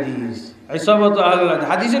আহলুল হাদিস, ইসাবাতু আহলুল হাদিস,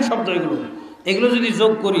 হাদিসের শব্দ এগুলো। এগুলো যদি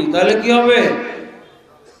যোগ করি তাহলে কি হবে?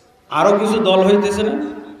 আরো কিছু দল হইতেছে না?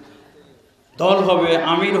 দল হবে,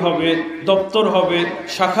 আমির হবে, দপ্তর হবে,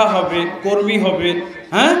 শাখা হবে, কর্মী হবে,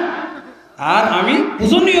 হ্যাঁ। আর আমি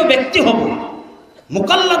পূজনীয় ব্যক্তি হব,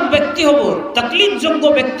 মুকাল্লাফ ব্যক্তি হব, তাকলিদযোগ্য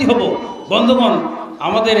ব্যক্তি হব। বন্ধুগণ,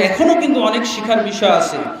 আমাদের এখনো কিন্তু অনেক শিখার বিষয়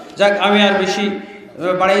আছে। যাক, আমি আর বেশি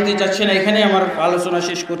বাড়াইতে চাচ্ছি না, এখানে আমার আলোচনা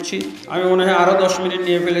শেষ করছি। আমি মনে হয় আরও 10 মিনিট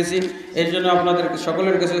নিয়ে ফেলেছি, এর জন্য আপনাদের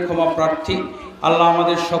সকলের কাছে ক্ষমা প্রার্থী। আল্লাহ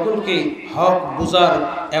আমাদের সকলকে হক বুঝার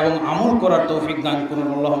এবং আমল করার তৌফিক দান করুন।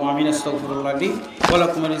 আল্লাহুম্মা আমিন। আস্তাগফিরুল্লাহ লি ওয়া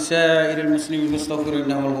লাকুম ওয়া লিসাইরিল মুসলিমিন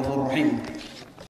আস্তাগফিরুল্লাহ ওয়াল গফুরুর রহিম।